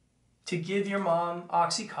to give your mom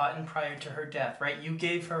Oxycontin prior to her death, right? You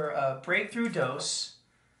gave her a breakthrough dose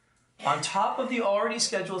on top of the already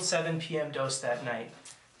scheduled 7 p.m. dose that night.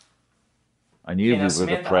 I knew we were the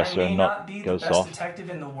Samantha, presser, I may not be go the best soft. detective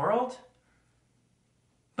in the world,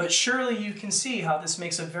 but surely you can see how this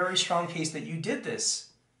makes a very strong case that you did this.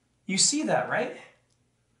 You see that, right?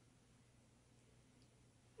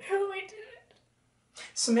 No, I didn't.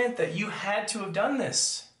 Samantha, you had to have done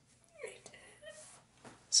this.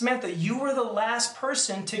 Samantha, you were the last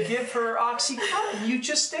person to give her Oxycontin. You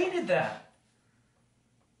just stated that.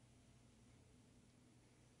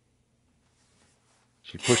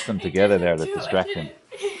 She pushed them together there to distract him.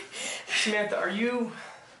 Samantha, are you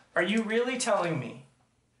really telling me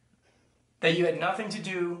that you had nothing to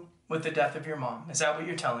do with the death of your mom? Is that what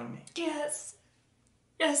you're telling me? Yes.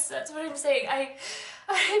 Yes, that's what I'm saying. I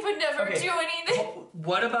I would never Okay. do anything.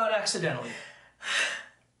 What about accidentally?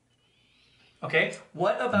 Okay,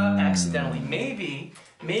 what about accidentally? Maybe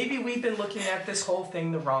we've been looking at this whole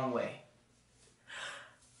thing the wrong way.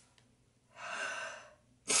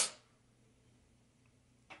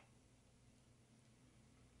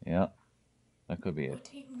 Yeah, that could be it. What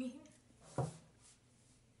do you mean?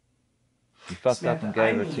 You fucked up and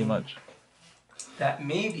gave her too much. That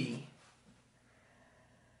maybe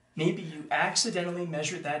you accidentally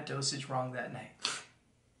measured that dosage wrong that night.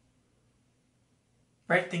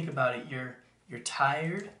 Right? Think about it. You're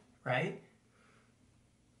tired, right?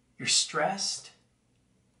 You're stressed.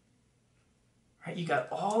 Right? You got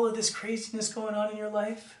all of this craziness going on in your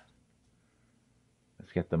life.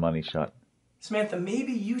 Let's get the money shot. Samantha,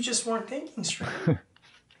 maybe you just weren't thinking straight.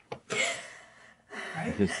 Right?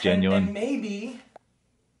 Is this genuine? And maybe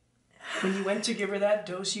when you went to give her that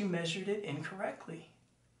dose, you measured it incorrectly.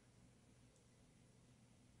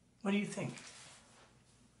 What do you think?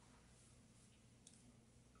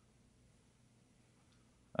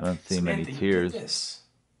 I don't see Samantha, many tears. You did this.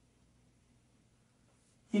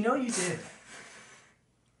 You know you did.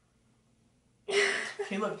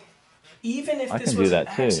 Okay, look. Even if I this can do was an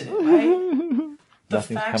that too. accident, right? The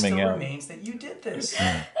Nothing's fact coming still out. remains that you did this.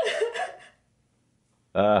 Ha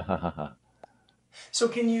ha ha. So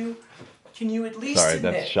can you at least Sorry,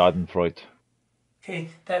 admit, that's Schadenfreude. okay,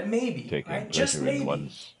 that maybe, Taking right? Just pleasure in maybe,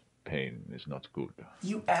 one's pain is not good.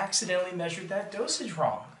 you accidentally measured that dosage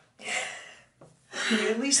wrong. Can you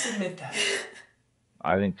at least admit that?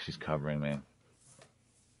 I think she's covering me.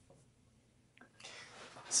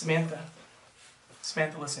 Samantha,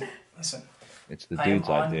 listen. It's the I am dude's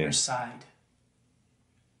on idea. your side.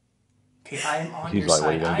 Okay, I am on He's your like, what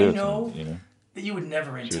are side. you going I to do? know You know? that you would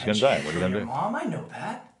never She was intentionally gonna die. What are you kill gonna your do? mom. I know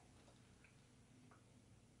that.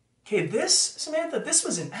 Okay, Samantha, this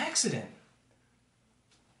was an accident.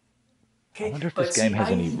 Okay, I wonder if but this game see, has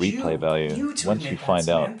I any need replay value you to once admit you that, find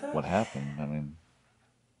out Samantha. what happened. I mean,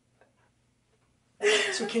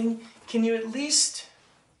 So can you at least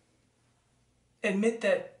admit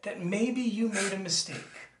that maybe you made a mistake?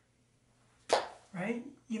 Right?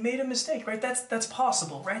 You made a mistake, right? That's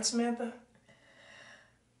possible, right, Samantha?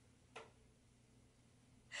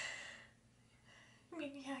 I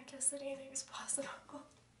mean, yeah, I guess that anything is possible.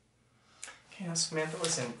 Okay, now Samantha,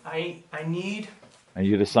 listen. I need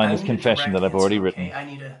you to sign I this need a confession that direct I've already answer, written. okay? I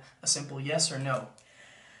need a simple yes or no.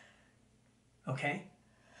 Okay?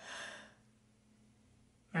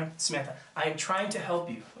 Now, Samantha, I'm trying to help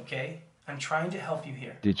you, okay? I'm trying to help you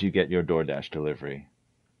here. Did you get your DoorDash delivery?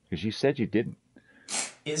 Because you said you didn't.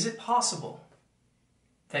 Is it possible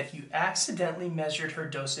that you accidentally measured her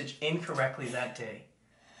dosage incorrectly that day?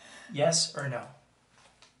 Yes or no?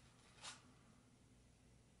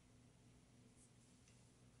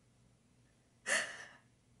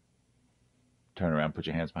 Turn around, put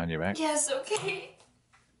your hands behind your back. Yes, okay.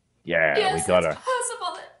 Yeah, Yes, we got her. it's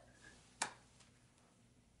possible that...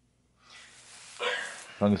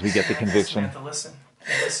 As long as we get the conviction, Samantha,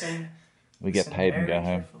 listen. we get Listen paid and very go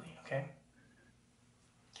home. carefully, okay?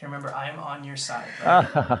 Okay, remember, I am on your side,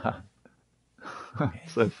 right? Okay?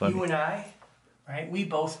 So funny. You and I, right? We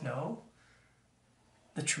both know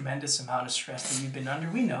the tremendous amount of stress that you've been under.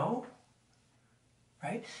 We know,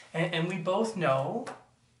 right? And we both know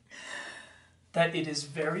that it is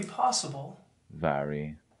very possible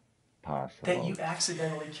Very possible. that you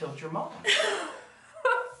accidentally killed your mom.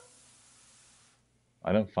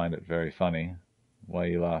 I don't find it very funny. Why are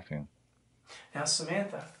you laughing? Now,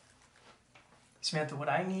 Samantha, what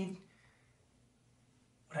I need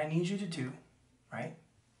you to do, right,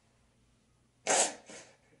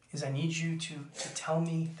 is I need you to tell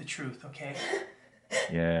me the truth, okay?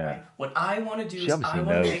 Yeah. Right? What I want to do She is obviously I want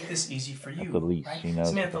to knows. make this easy for you. At the least, right? she knows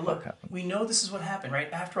Samantha, what the fuck look, happened. we know this is what happened, right?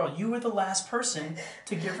 After all, you were the last person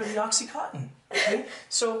to give her the Oxycontin. Okay?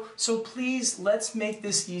 So please, let's make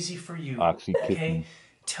this easy for you. Oxycontin. Okay?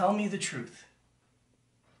 Tell me the truth.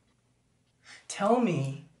 Tell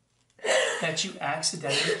me that you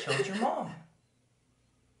accidentally killed your mom.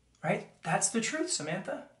 Right? That's the truth,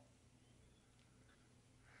 Samantha.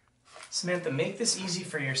 Samantha, make this easy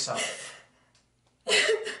for yourself.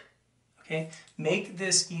 Okay? Make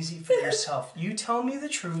this easy for yourself. You tell me the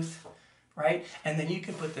truth, right? And then you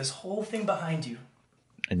can put this whole thing behind you.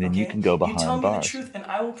 And then okay? you can go behind You tell me bars. the truth, and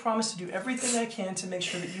I will promise to do everything I can to make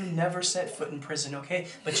sure that you never set foot in prison, okay?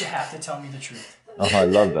 But you have to tell me the truth. Oh, I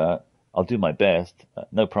love that. I'll do my best.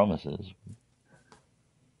 No promises.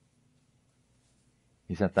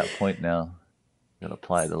 He's at that point now. Gotta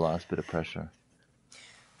apply the last bit of pressure.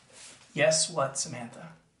 Yes, what, Samantha?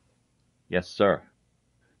 Yes, sir.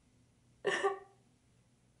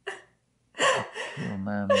 You're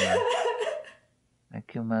mommy. I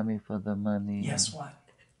kill mommy for the money. Yes, what?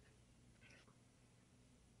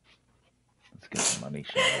 Let's get the money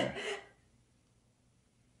shower.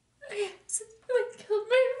 I killed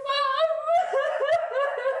my mom.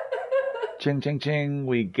 Ching, ching, ching.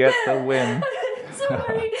 We get the win. I'm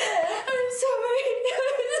sorry. I'm sorry.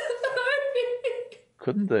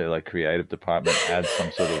 Couldn't the creative department add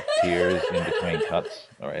some sort of tears in between cuts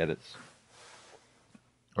or edits?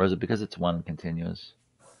 Or is it because it's one continuous?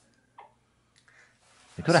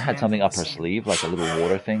 They could have had something up her sleeve, like a little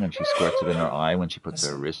water thing, and she squirts it in her eye when she puts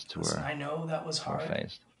her wrist to her, I know that was hard.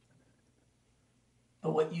 face.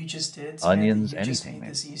 But what you just did, Onions, Samantha, you just anything, made man.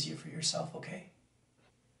 this easier for yourself, okay?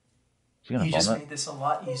 She's gonna You just vomit. made this a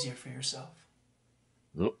lot easier for yourself.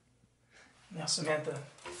 Ugh. Now, Samantha,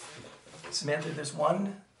 there's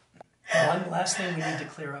one last thing we need to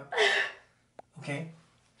clear up, okay?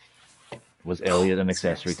 Was Elliot an Stay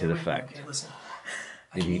accessory to the with me, fact? Okay, listen.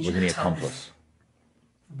 Was he an accomplice?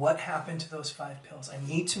 What happened to those 5 pills? I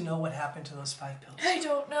need to know what happened to those 5 pills. I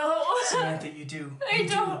don't know. Samantha, you do. I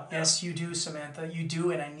don't. Yes, you do, Samantha. You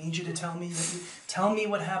do, and I need you to tell me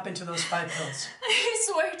what happened to those 5 pills. I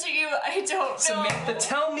swear to you, I don't know. Samantha,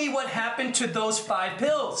 tell me what happened to those 5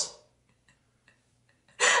 pills.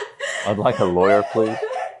 I'd like a lawyer, please.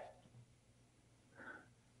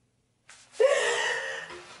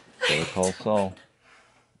 Better call Saul.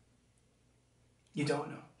 You don't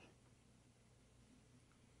know.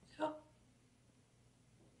 No.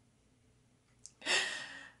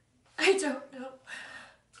 I don't know.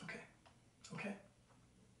 Okay. Okay.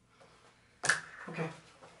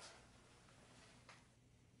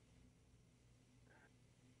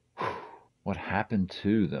 What happened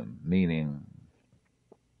to them? Meaning,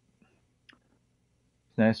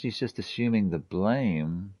 now she's just assuming the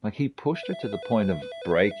blame. Like, he pushed her to the point of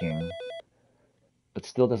breaking, but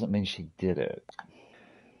still doesn't mean she did it.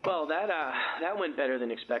 Well, that went better than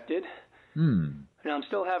expected. Hmm. Now, I'm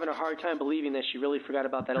still having a hard time believing that she really forgot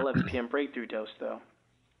about that 11 p.m. breakthrough dose, though.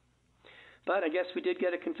 But I guess we did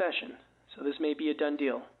get a confession, so this may be a done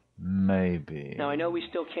deal. Maybe. Now, I know we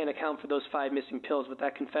still can't account for those 5 missing pills, but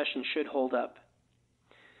that confession should hold up.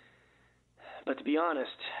 But to be honest,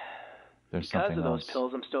 There's because something of those else.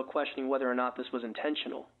 pills, I'm still questioning whether or not this was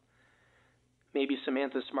intentional. Maybe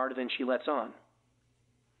Samantha's smarter than she lets on.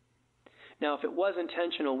 Now, if it was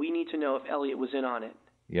intentional, we need to know if Elliot was in on it.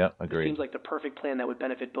 Yep, It agreed. seems like the perfect plan that would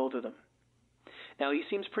benefit both of them. Now, he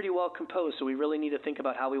seems pretty well composed, so we really need to think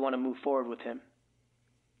about how we want to move forward with him.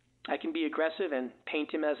 I can be aggressive and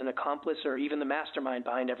paint him as an accomplice or even the mastermind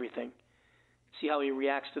behind everything. See how he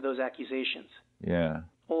reacts to those accusations. Yeah.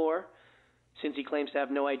 Or, since he claims to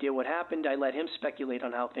have no idea what happened, I let him speculate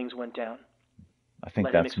on how things went down. I think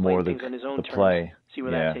Let him that's explain more things on his own the terms. play. See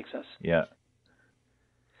where Yeah. that takes us. Yeah.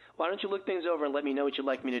 Why don't you look things over and let me know what you'd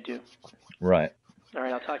like me to do? Right. All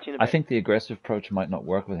right, I'll talk to you in a bit. I think the aggressive approach might not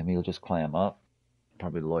work with him. He'll just clam up.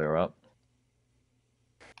 Probably lawyer up.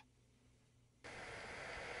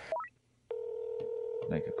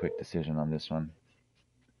 Make a quick decision on this one.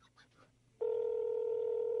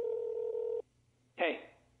 Hey.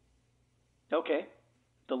 Okay.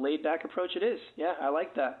 The laid-back approach it is. Yeah, I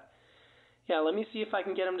like that. Yeah, let me see if I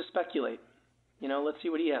can get him to speculate. Let's see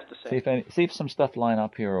what he has to say. See if some stuff line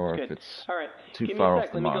up here, or Good. if it's All right. too Give me far a off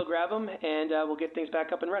sec. the Let me mark. go grab him, and we'll get things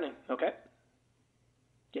back up and running. Okay?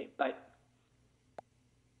 Okay, bye.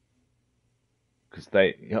 Because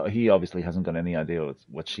he obviously hasn't got any idea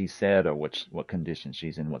what she said or what condition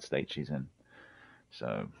she's in, what state she's in.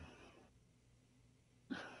 So,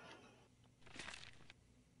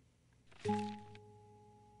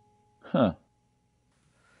 huh?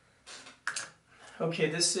 Okay,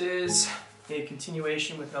 this is a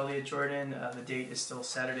continuation with Elliot Jordan. The date is still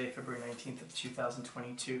Saturday, February 19th of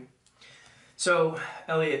 2022. So,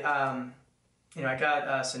 Elliot, I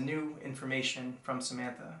got some new information from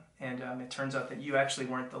Samantha, and it turns out that you actually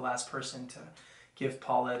weren't the last person to give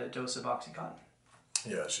Paulette a dose of OxyContin.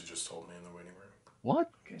 Yeah, she just told me in the waiting room.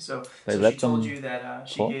 What? Okay, so They she let told them you that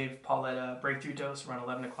she pull? gave Paulette a breakthrough dose around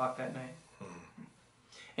 11 o'clock that night.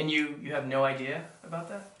 And you have no idea about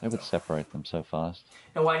that? They would separate them so fast.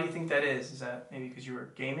 Now, why do you think that is? Is that maybe because you were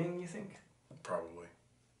gaming, you think? Probably.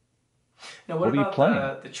 Now, What were you about playing?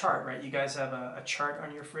 the chart, right? You guys have a chart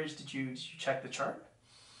on your fridge. Did you check the chart?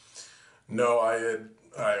 No,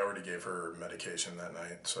 I already gave her medication that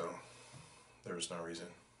night, so there was no reason.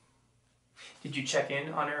 Did you check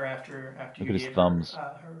in on her after Look you at his gave thumbs.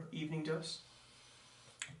 her evening dose?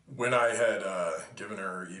 When I had given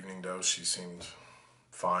her evening dose, she seemed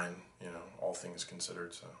fine, all things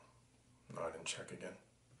considered, so no, I didn't check again.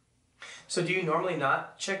 So do you normally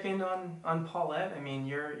not check in on Paulette? I mean,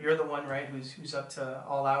 you're the one, right, who's up to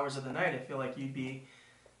all hours of the night. I feel like you'd be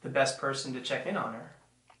the best person to check in on her.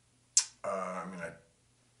 I mean,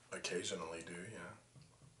 I occasionally do, yeah.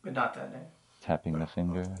 But not that night. Tapping the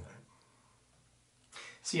finger.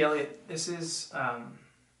 See, Elliot, this is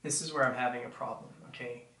where I'm having a problem.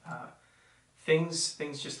 Okay, things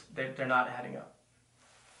just they're not adding up.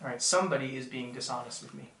 All right, somebody is being dishonest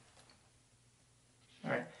with me.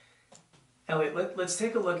 All right, Elliot, let's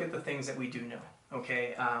take a look at the things that we do know.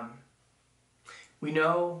 Okay, we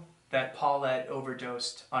know that Paulette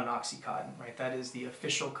overdosed on Oxycontin. Right, that is the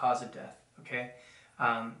official cause of death. Okay,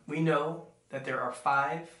 we know that there are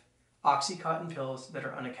 5 Oxycontin pills that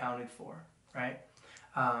are unaccounted for. Right.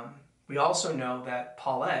 We also know that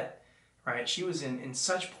Paulette, right, she was in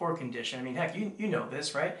such poor condition. I mean, heck, you know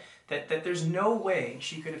this, right? That there's no way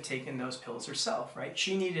she could have taken those pills herself, right?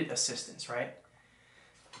 She needed assistance, right?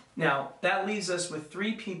 Now, that leaves us with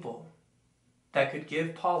 3 people that could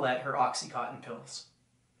give Paulette her Oxycontin pills,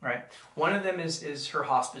 right? One of them is her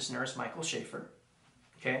hospice nurse, Michael Schaefer,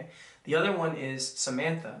 okay? The other one is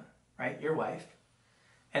Samantha, right, your wife.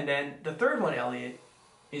 And then the third one, Elliot,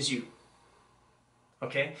 is you.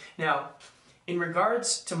 Okay, now, in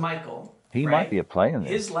regards to Michael, he might be a play in this.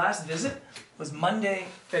 His last visit was Monday,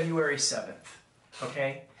 February 7th.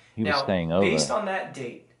 Okay? He was staying over. Based on that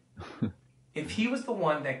date, if he was the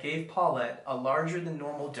one that gave Paulette a larger than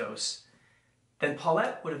normal dose, then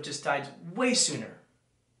Paulette would have just died way sooner.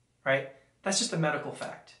 Right? That's just a medical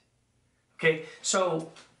fact. Okay,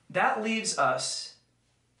 so that leaves us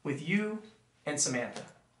with you and Samantha.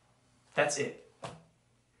 That's it.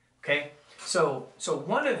 Okay? So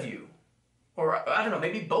one of you, or I don't know,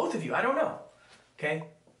 maybe both of you, I don't know, okay,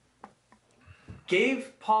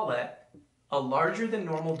 gave Paulette a larger than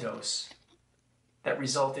normal dose that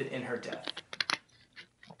resulted in her death.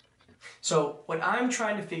 So what I'm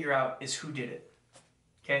trying to figure out is who did it,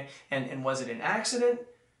 okay, and was it an accident,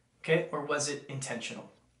 okay, or was it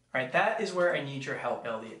intentional, right? That is where I need your help,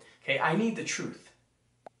 Elliot, okay? I need the truth,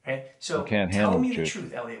 right? So tell me the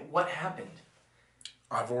truth, Elliot. What happened?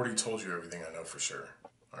 I've already told you everything I know for sure.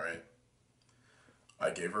 All right. I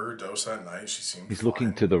gave her a dose that night. She seemed He's fine.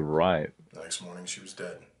 looking to the right. The next morning, she was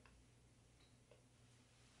dead.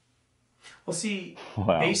 Well, see,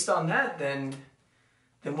 based on that, then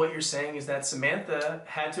what you're saying is that Samantha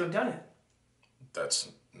had to have done it. That's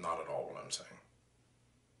not at all what I'm saying.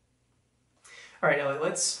 All right, Elliot,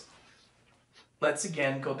 let's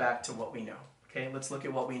again go back to what we know. Okay, let's look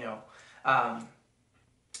at what we know.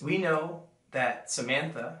 We know that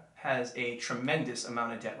Samantha has a tremendous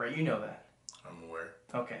amount of debt, right? You know that. I'm aware.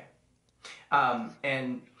 Okay.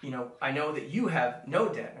 And, you know, I know that you have no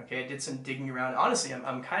debt, okay? I did some digging around. Honestly,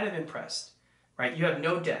 I'm kind of impressed, right? You have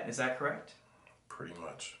no debt, is that correct? Pretty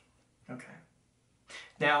much. Okay.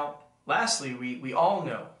 Now, lastly, we all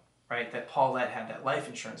know, right, that Paulette had that life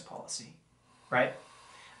insurance policy, right?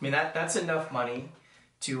 I mean, that's enough money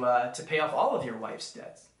to pay off all of your wife's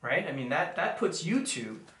debts, right? I mean, that puts you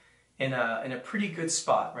two in a pretty good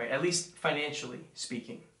spot, right? At least financially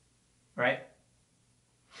speaking, right?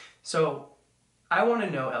 So I want to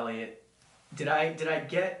know, Elliot, did I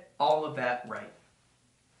get all of that right?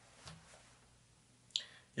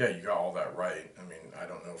 Yeah, you got all that right. I mean, I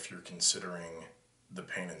don't know if you're considering the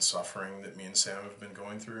pain and suffering that me and Sam have been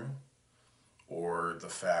going through, or the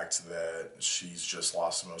fact that she's just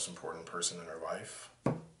lost the most important person in her life.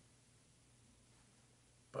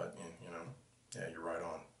 But, you know, yeah, you're right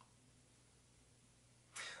on.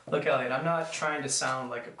 Look, Elliot, I'm not trying to sound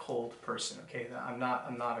like a cold person, okay? I'm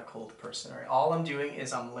not a cold person, all right? All I'm doing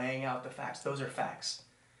is I'm laying out the facts. Those are facts,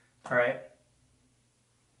 all right?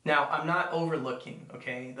 Now, I'm not overlooking,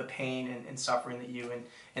 okay, the pain and suffering that you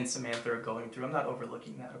and Samantha are going through. I'm not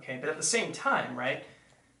overlooking that, okay? But at the same time, right,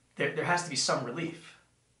 there has to be some relief,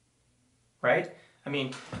 right? I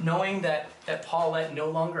mean, knowing that Paulette no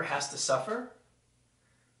longer has to suffer,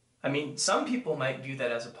 I mean, some people might view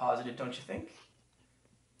that as a positive, don't you think?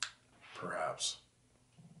 Perhaps.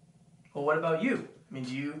 Well, what about you? I mean,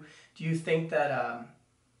 do you think that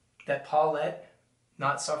that Paulette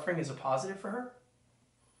not suffering is a positive for her?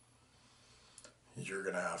 You're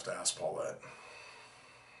going to have to ask Paulette.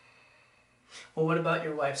 Well, what about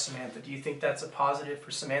your wife, Samantha? Do you think that's a positive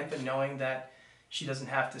for Samantha, knowing that she doesn't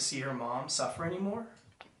have to see her mom suffer anymore?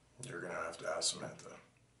 You're going to have to ask Samantha.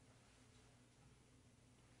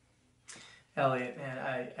 Elliot,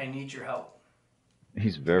 man, I need your help.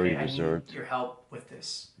 He's very okay, reserved. I need your help with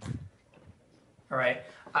this. All right?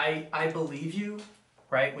 I believe you,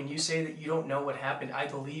 right? When you say that you don't know what happened, I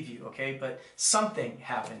believe you, okay? But something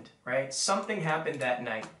happened, right? Something happened that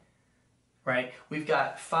night right? We've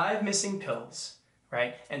got 5 missing pills,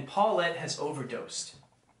 right? And Paulette has overdosed.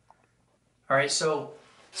 All right, so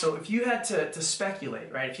if you had to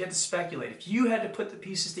speculate, right? If you had to put the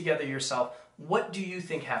pieces together yourself, what do you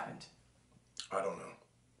think happened? I don't know.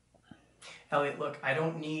 Elliot, look, I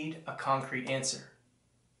don't need a concrete answer.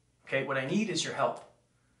 Okay, what I need is your help.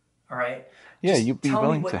 All right? Yeah, Just you'd be tell me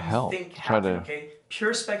willing what to you help. think Try happened, to. okay?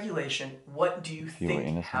 Pure speculation. What do you You were think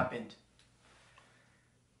innocent. happened?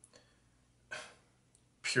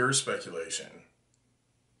 Pure speculation.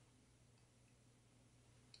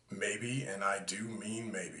 Maybe, and I do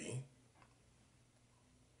mean maybe,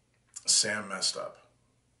 Sam messed up.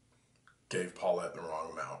 Gave Paulette the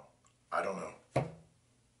wrong amount. I don't know.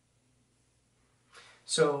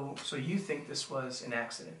 So you think this was an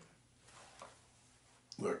accident?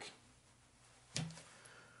 Look,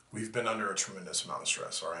 we've been under a tremendous amount of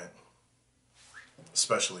stress, all right?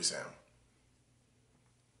 Especially Sam.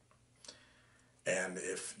 And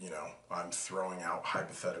if, I'm throwing out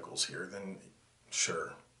hypotheticals here, then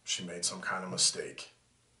sure, she made some kind of mistake.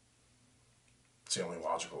 It's the only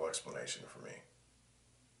logical explanation for me.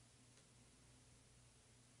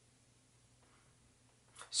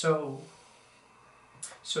 So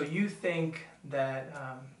you think that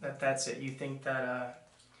that's it? You think that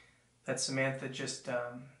Samantha just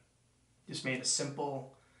made a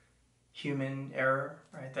simple human error,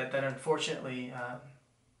 right? That unfortunately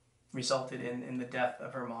resulted in the death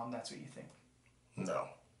of her mom. That's what you think? No.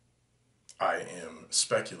 I am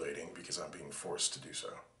speculating because I'm being forced to do so.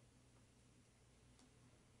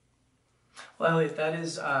 Well, Elliot, that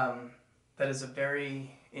is a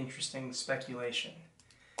very interesting speculation.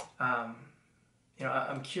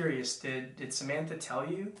 I'm curious. Did Samantha tell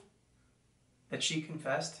you that she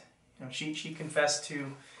confessed? She confessed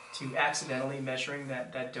to accidentally measuring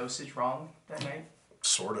that dosage wrong that night.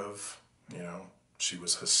 Sort of. She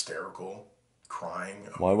was hysterical, crying.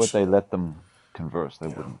 Why would they let them converse? They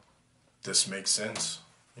wouldn't. This makes sense,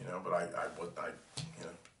 but I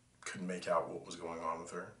couldn't make out what was going on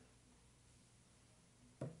with her.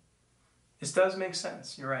 This does make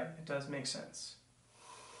sense. You're right. It does make sense.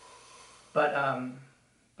 But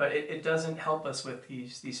it doesn't help us with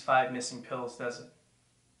these 5 missing pills, does it?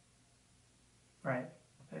 Right?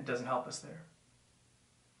 It doesn't help us there.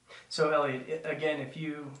 So Elliot, again, if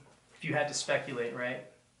you had to speculate, right?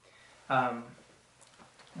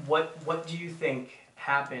 What do you think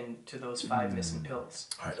happened to those 5 missing pills?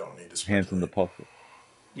 I don't need to speculate. Hands in the pocket.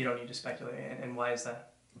 You don't need to speculate, and why is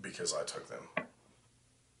that? Because I took them.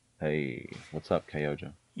 Hey, what's up,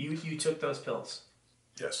 Kyojo? You took those pills?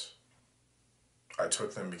 Yes. I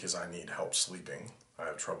took them because I need help sleeping. I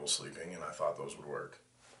have trouble sleeping, and I thought those would work.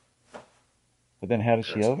 But then how did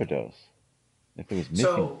she overdose? If there was missing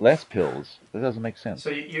So- less pills, that doesn't make sense. So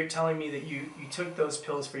you're telling me that you took those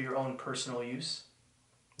pills for your own personal use?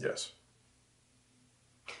 Yes.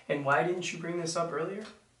 And why didn't you bring this up earlier?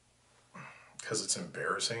 Because it's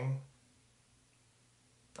embarrassing.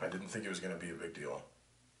 I didn't think it was going to be a big deal.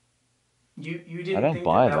 You I didn't don't think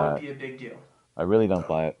buy that that. would be a big deal? I really don't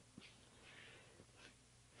buy it.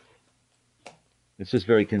 It's just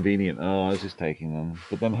very convenient. Oh, I was just taking them.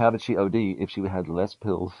 But then how did she OD if she had less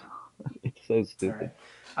pills? It's so stupid.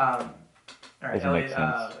 All right, Doesn't make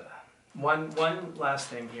Elliot. sense. One last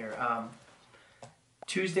thing here.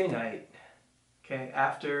 Tuesday night, okay,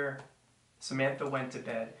 after Samantha went to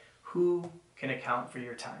bed, who can account for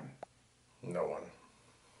your time? No one.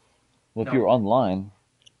 Well, if No. you're online,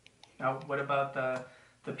 Now, what about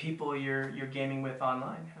the people you're gaming with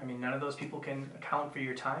online? I mean, none of those people can account for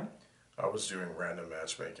your time? I was doing random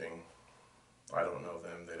matchmaking. I don't know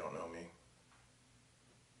them. They don't know me.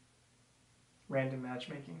 Random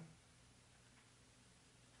matchmaking.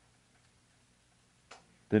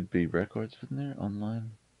 there'd be records in there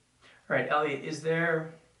online. All right, Elliot, is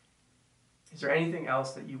there anything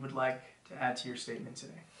else that you would like to add to your statement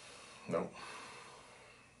today? No.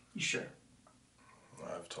 You sure?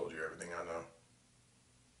 I've told you everything I know.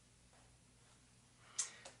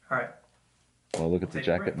 All right. Well, look at the Take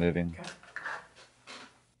a jacket break. moving. Okay.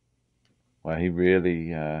 Wow, he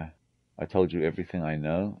really, I told you everything I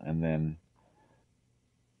know, and then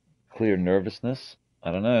clear nervousness.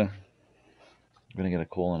 I don't know. I'm going to get a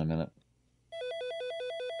call in a minute.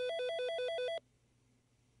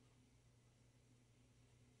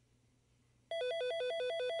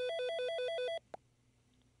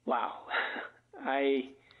 Wow. I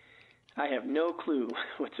have no clue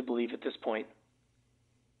what to believe at this point.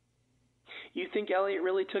 You think Elliot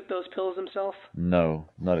really took those pills himself? No,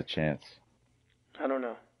 not a chance. I don't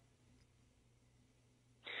know.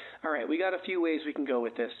 All right, we got a few ways we can go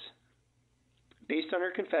with this. Based on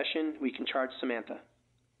her confession, we can charge Samantha.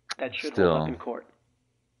 That should Still. hold up in court.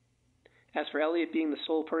 As for Elliot being the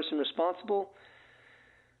sole person responsible,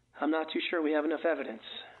 I'm not too sure we have enough evidence.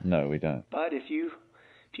 No, we don't. But if you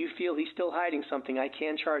feel he's still hiding something, I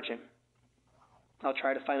can charge him. I'll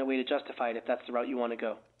try to find a way to justify it if that's the route you want to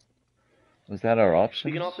go. Was that our option?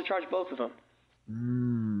 We can also charge both of them.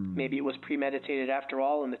 Maybe it was premeditated after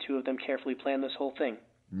all, and the two of them carefully planned this whole thing.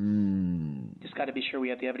 Just got to be sure we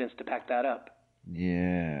have the evidence to back that up.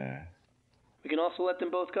 Yeah. We can also let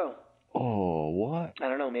them both go. Oh, what? I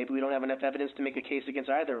don't know, maybe we don't have enough evidence to make a case against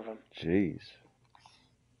either of them. Jeez.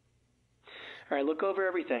 All right, look over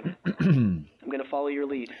everything. I'm going to follow your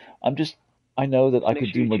lead. I know that I Make could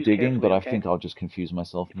sure do you more choose digging, but carefully, I think I'll just confuse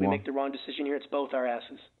myself If we more. make the wrong decision here, it's both our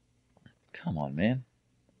asses. Come on, man.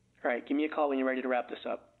 All right, give me a call when you're ready to wrap this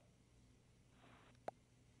up.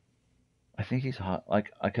 I think he's hot.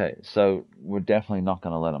 Like, okay, so we're definitely not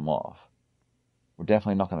going to let him off. We're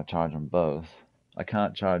definitely not going to charge them both. I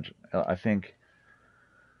can't charge. I think.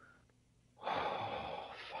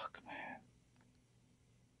 Oh, fuck, man.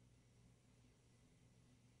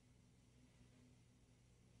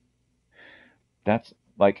 That's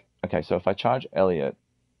like, okay, so if I charge Elliot,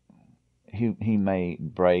 he may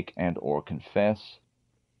break and or confess,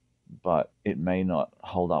 but it may not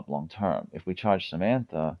hold up long term. If we charge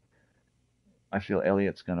Samantha, I feel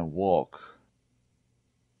Elliot's going to walk.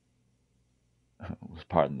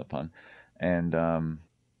 Pardon the pun. And,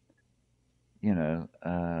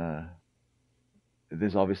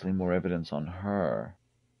 there's obviously more evidence on her.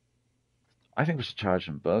 I think we should charge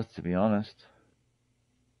them both, to be honest.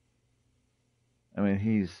 I mean,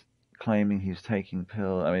 he's claiming he's taking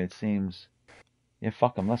pills. I mean, it seems... Yeah,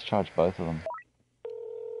 fuck them. Let's charge both of them.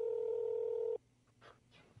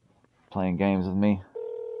 Playing games with me.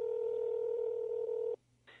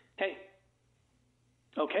 Hey.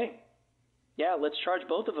 Okay. Yeah, let's charge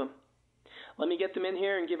both of them. Let me get them in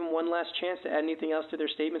here and give them one last chance to add anything else to their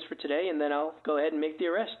statements for today, and then I'll go ahead and make the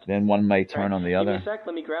arrest. Then one may turn on the other. Give me a sec,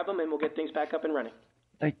 let me grab them, and we'll get things back up and running.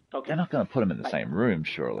 They're not going to put them in the Bye. same room,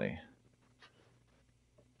 surely.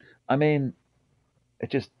 I mean,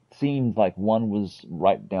 it just seemed like one was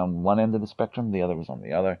right down one end of the spectrum, the other was on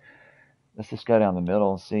the other. Let's just go down the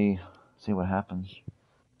middle and see what happens.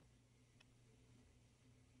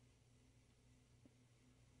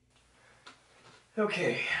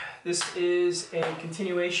 Okay, this is a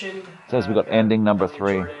continuation. Says we got ending number Elliot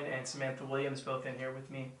 3. Jordan and Samantha Williams both in here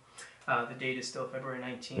with me. The date is still February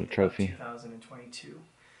 19th, trophy. 2022.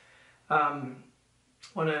 Want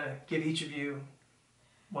to give each of you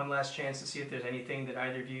one last chance to see if there's anything that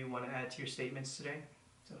either of you want to add to your statements today.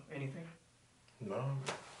 So, anything? No,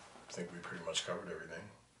 I think we pretty much covered everything.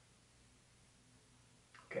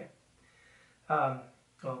 Okay.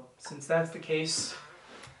 Well, since that's the case,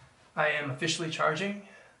 I am officially charging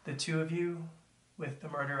the two of you with the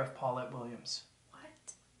murder of Paulette Williams.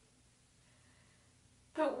 What?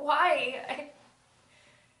 But why?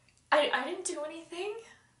 I didn't do anything.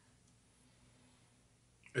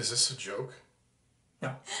 Is this a joke?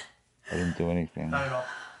 No, I didn't do anything. not at all.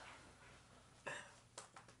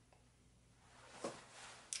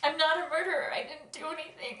 I'm not a murderer. I didn't do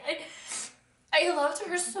anything. I loved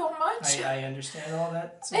her so much. I understand all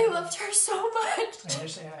that. I loved her so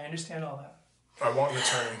much. I understand all that. I want an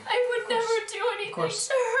attorney. I would never do anything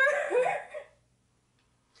to her.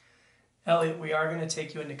 Elliot, we are going to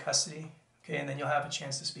take you into custody, okay, and then you'll have a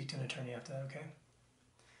chance to speak to an attorney after that, okay?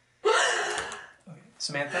 Okay,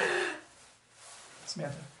 Samantha,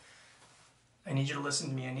 I need you to listen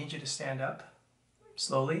to me. I need you to stand up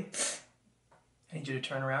slowly. I need you to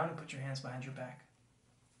turn around and put your hands behind your back.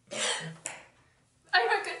 I'm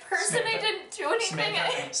a good person. Samantha, I didn't do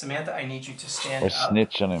anything. Samantha, I need you to stand Or up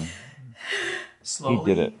snitch on him. slowly. He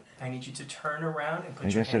did it. I need you to turn around and put I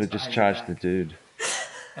your guess I hands should have just behind your charged the back. dude.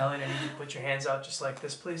 Elliot, I need you to put your hands out just like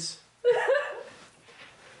this, please.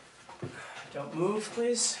 Don't move,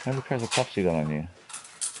 please. How many pairs of cuffs you got on you?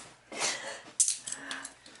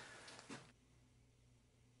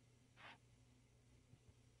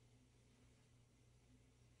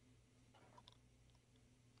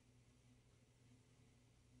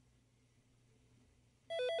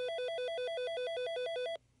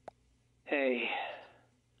 Hey.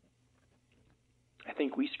 I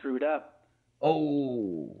think we screwed up.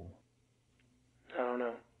 Oh. I don't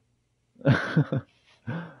know.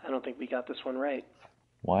 I don't think we got this one right.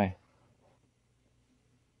 Why?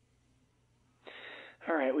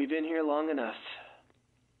 All right, we've been here long enough.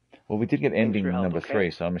 Well, we did get Thanks ending for your help, number okay?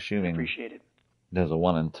 3, so I'm assuming Appreciate it. there's a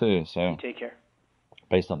 1 and 2, so Take care.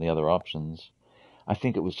 based on the other options, I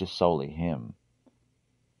think it was just solely him.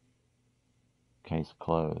 Case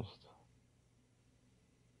closed.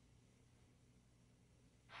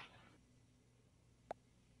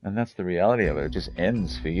 And that's the reality of it. It just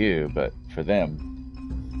ends for you, but for them.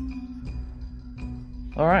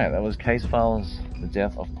 Alright, that was Case Files, The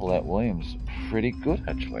Death of Paulette Williams. Pretty good,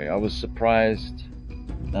 actually. I was surprised.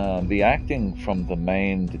 The acting from the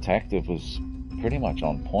main detective was pretty much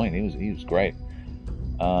on point. He was great.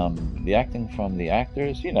 The acting from the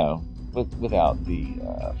actors, you know, without the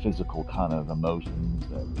physical kind of emotions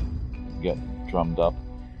that get drummed up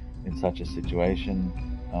in such a situation.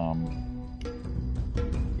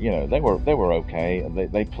 You know, they were okay.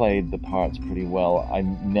 They played the parts pretty well.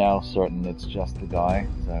 I'm now certain it's just the guy.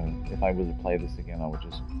 So if I were to play this again, I would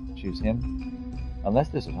just choose him. Unless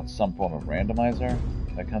there's some form of randomizer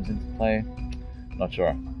that comes into play. Not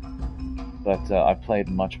sure. But I've played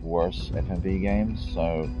much worse FMV games,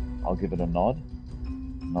 so I'll give it a nod.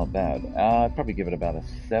 Not bad. I'd probably give it about a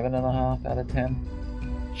 7.5 out of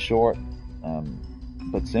 10. Short,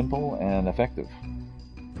 but simple and effective.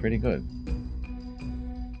 Pretty good.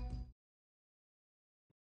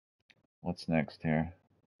 What's next here?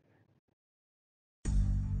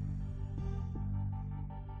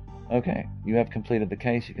 Okay, you have completed the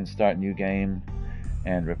case. You can start a new game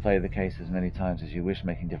and replay the case as many times as you wish,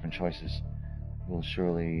 making different choices. Will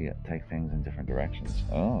surely take things in different directions.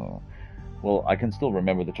 Oh. Well, I can still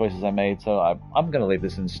remember the choices I made, so I'm going to leave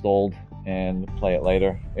this installed and play it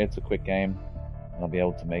later. It's a quick game, and I'll be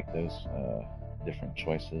able to make those different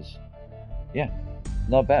choices. Yeah,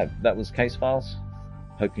 not bad. That was Case Files.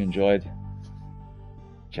 Hope you enjoyed.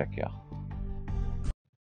 Check ya.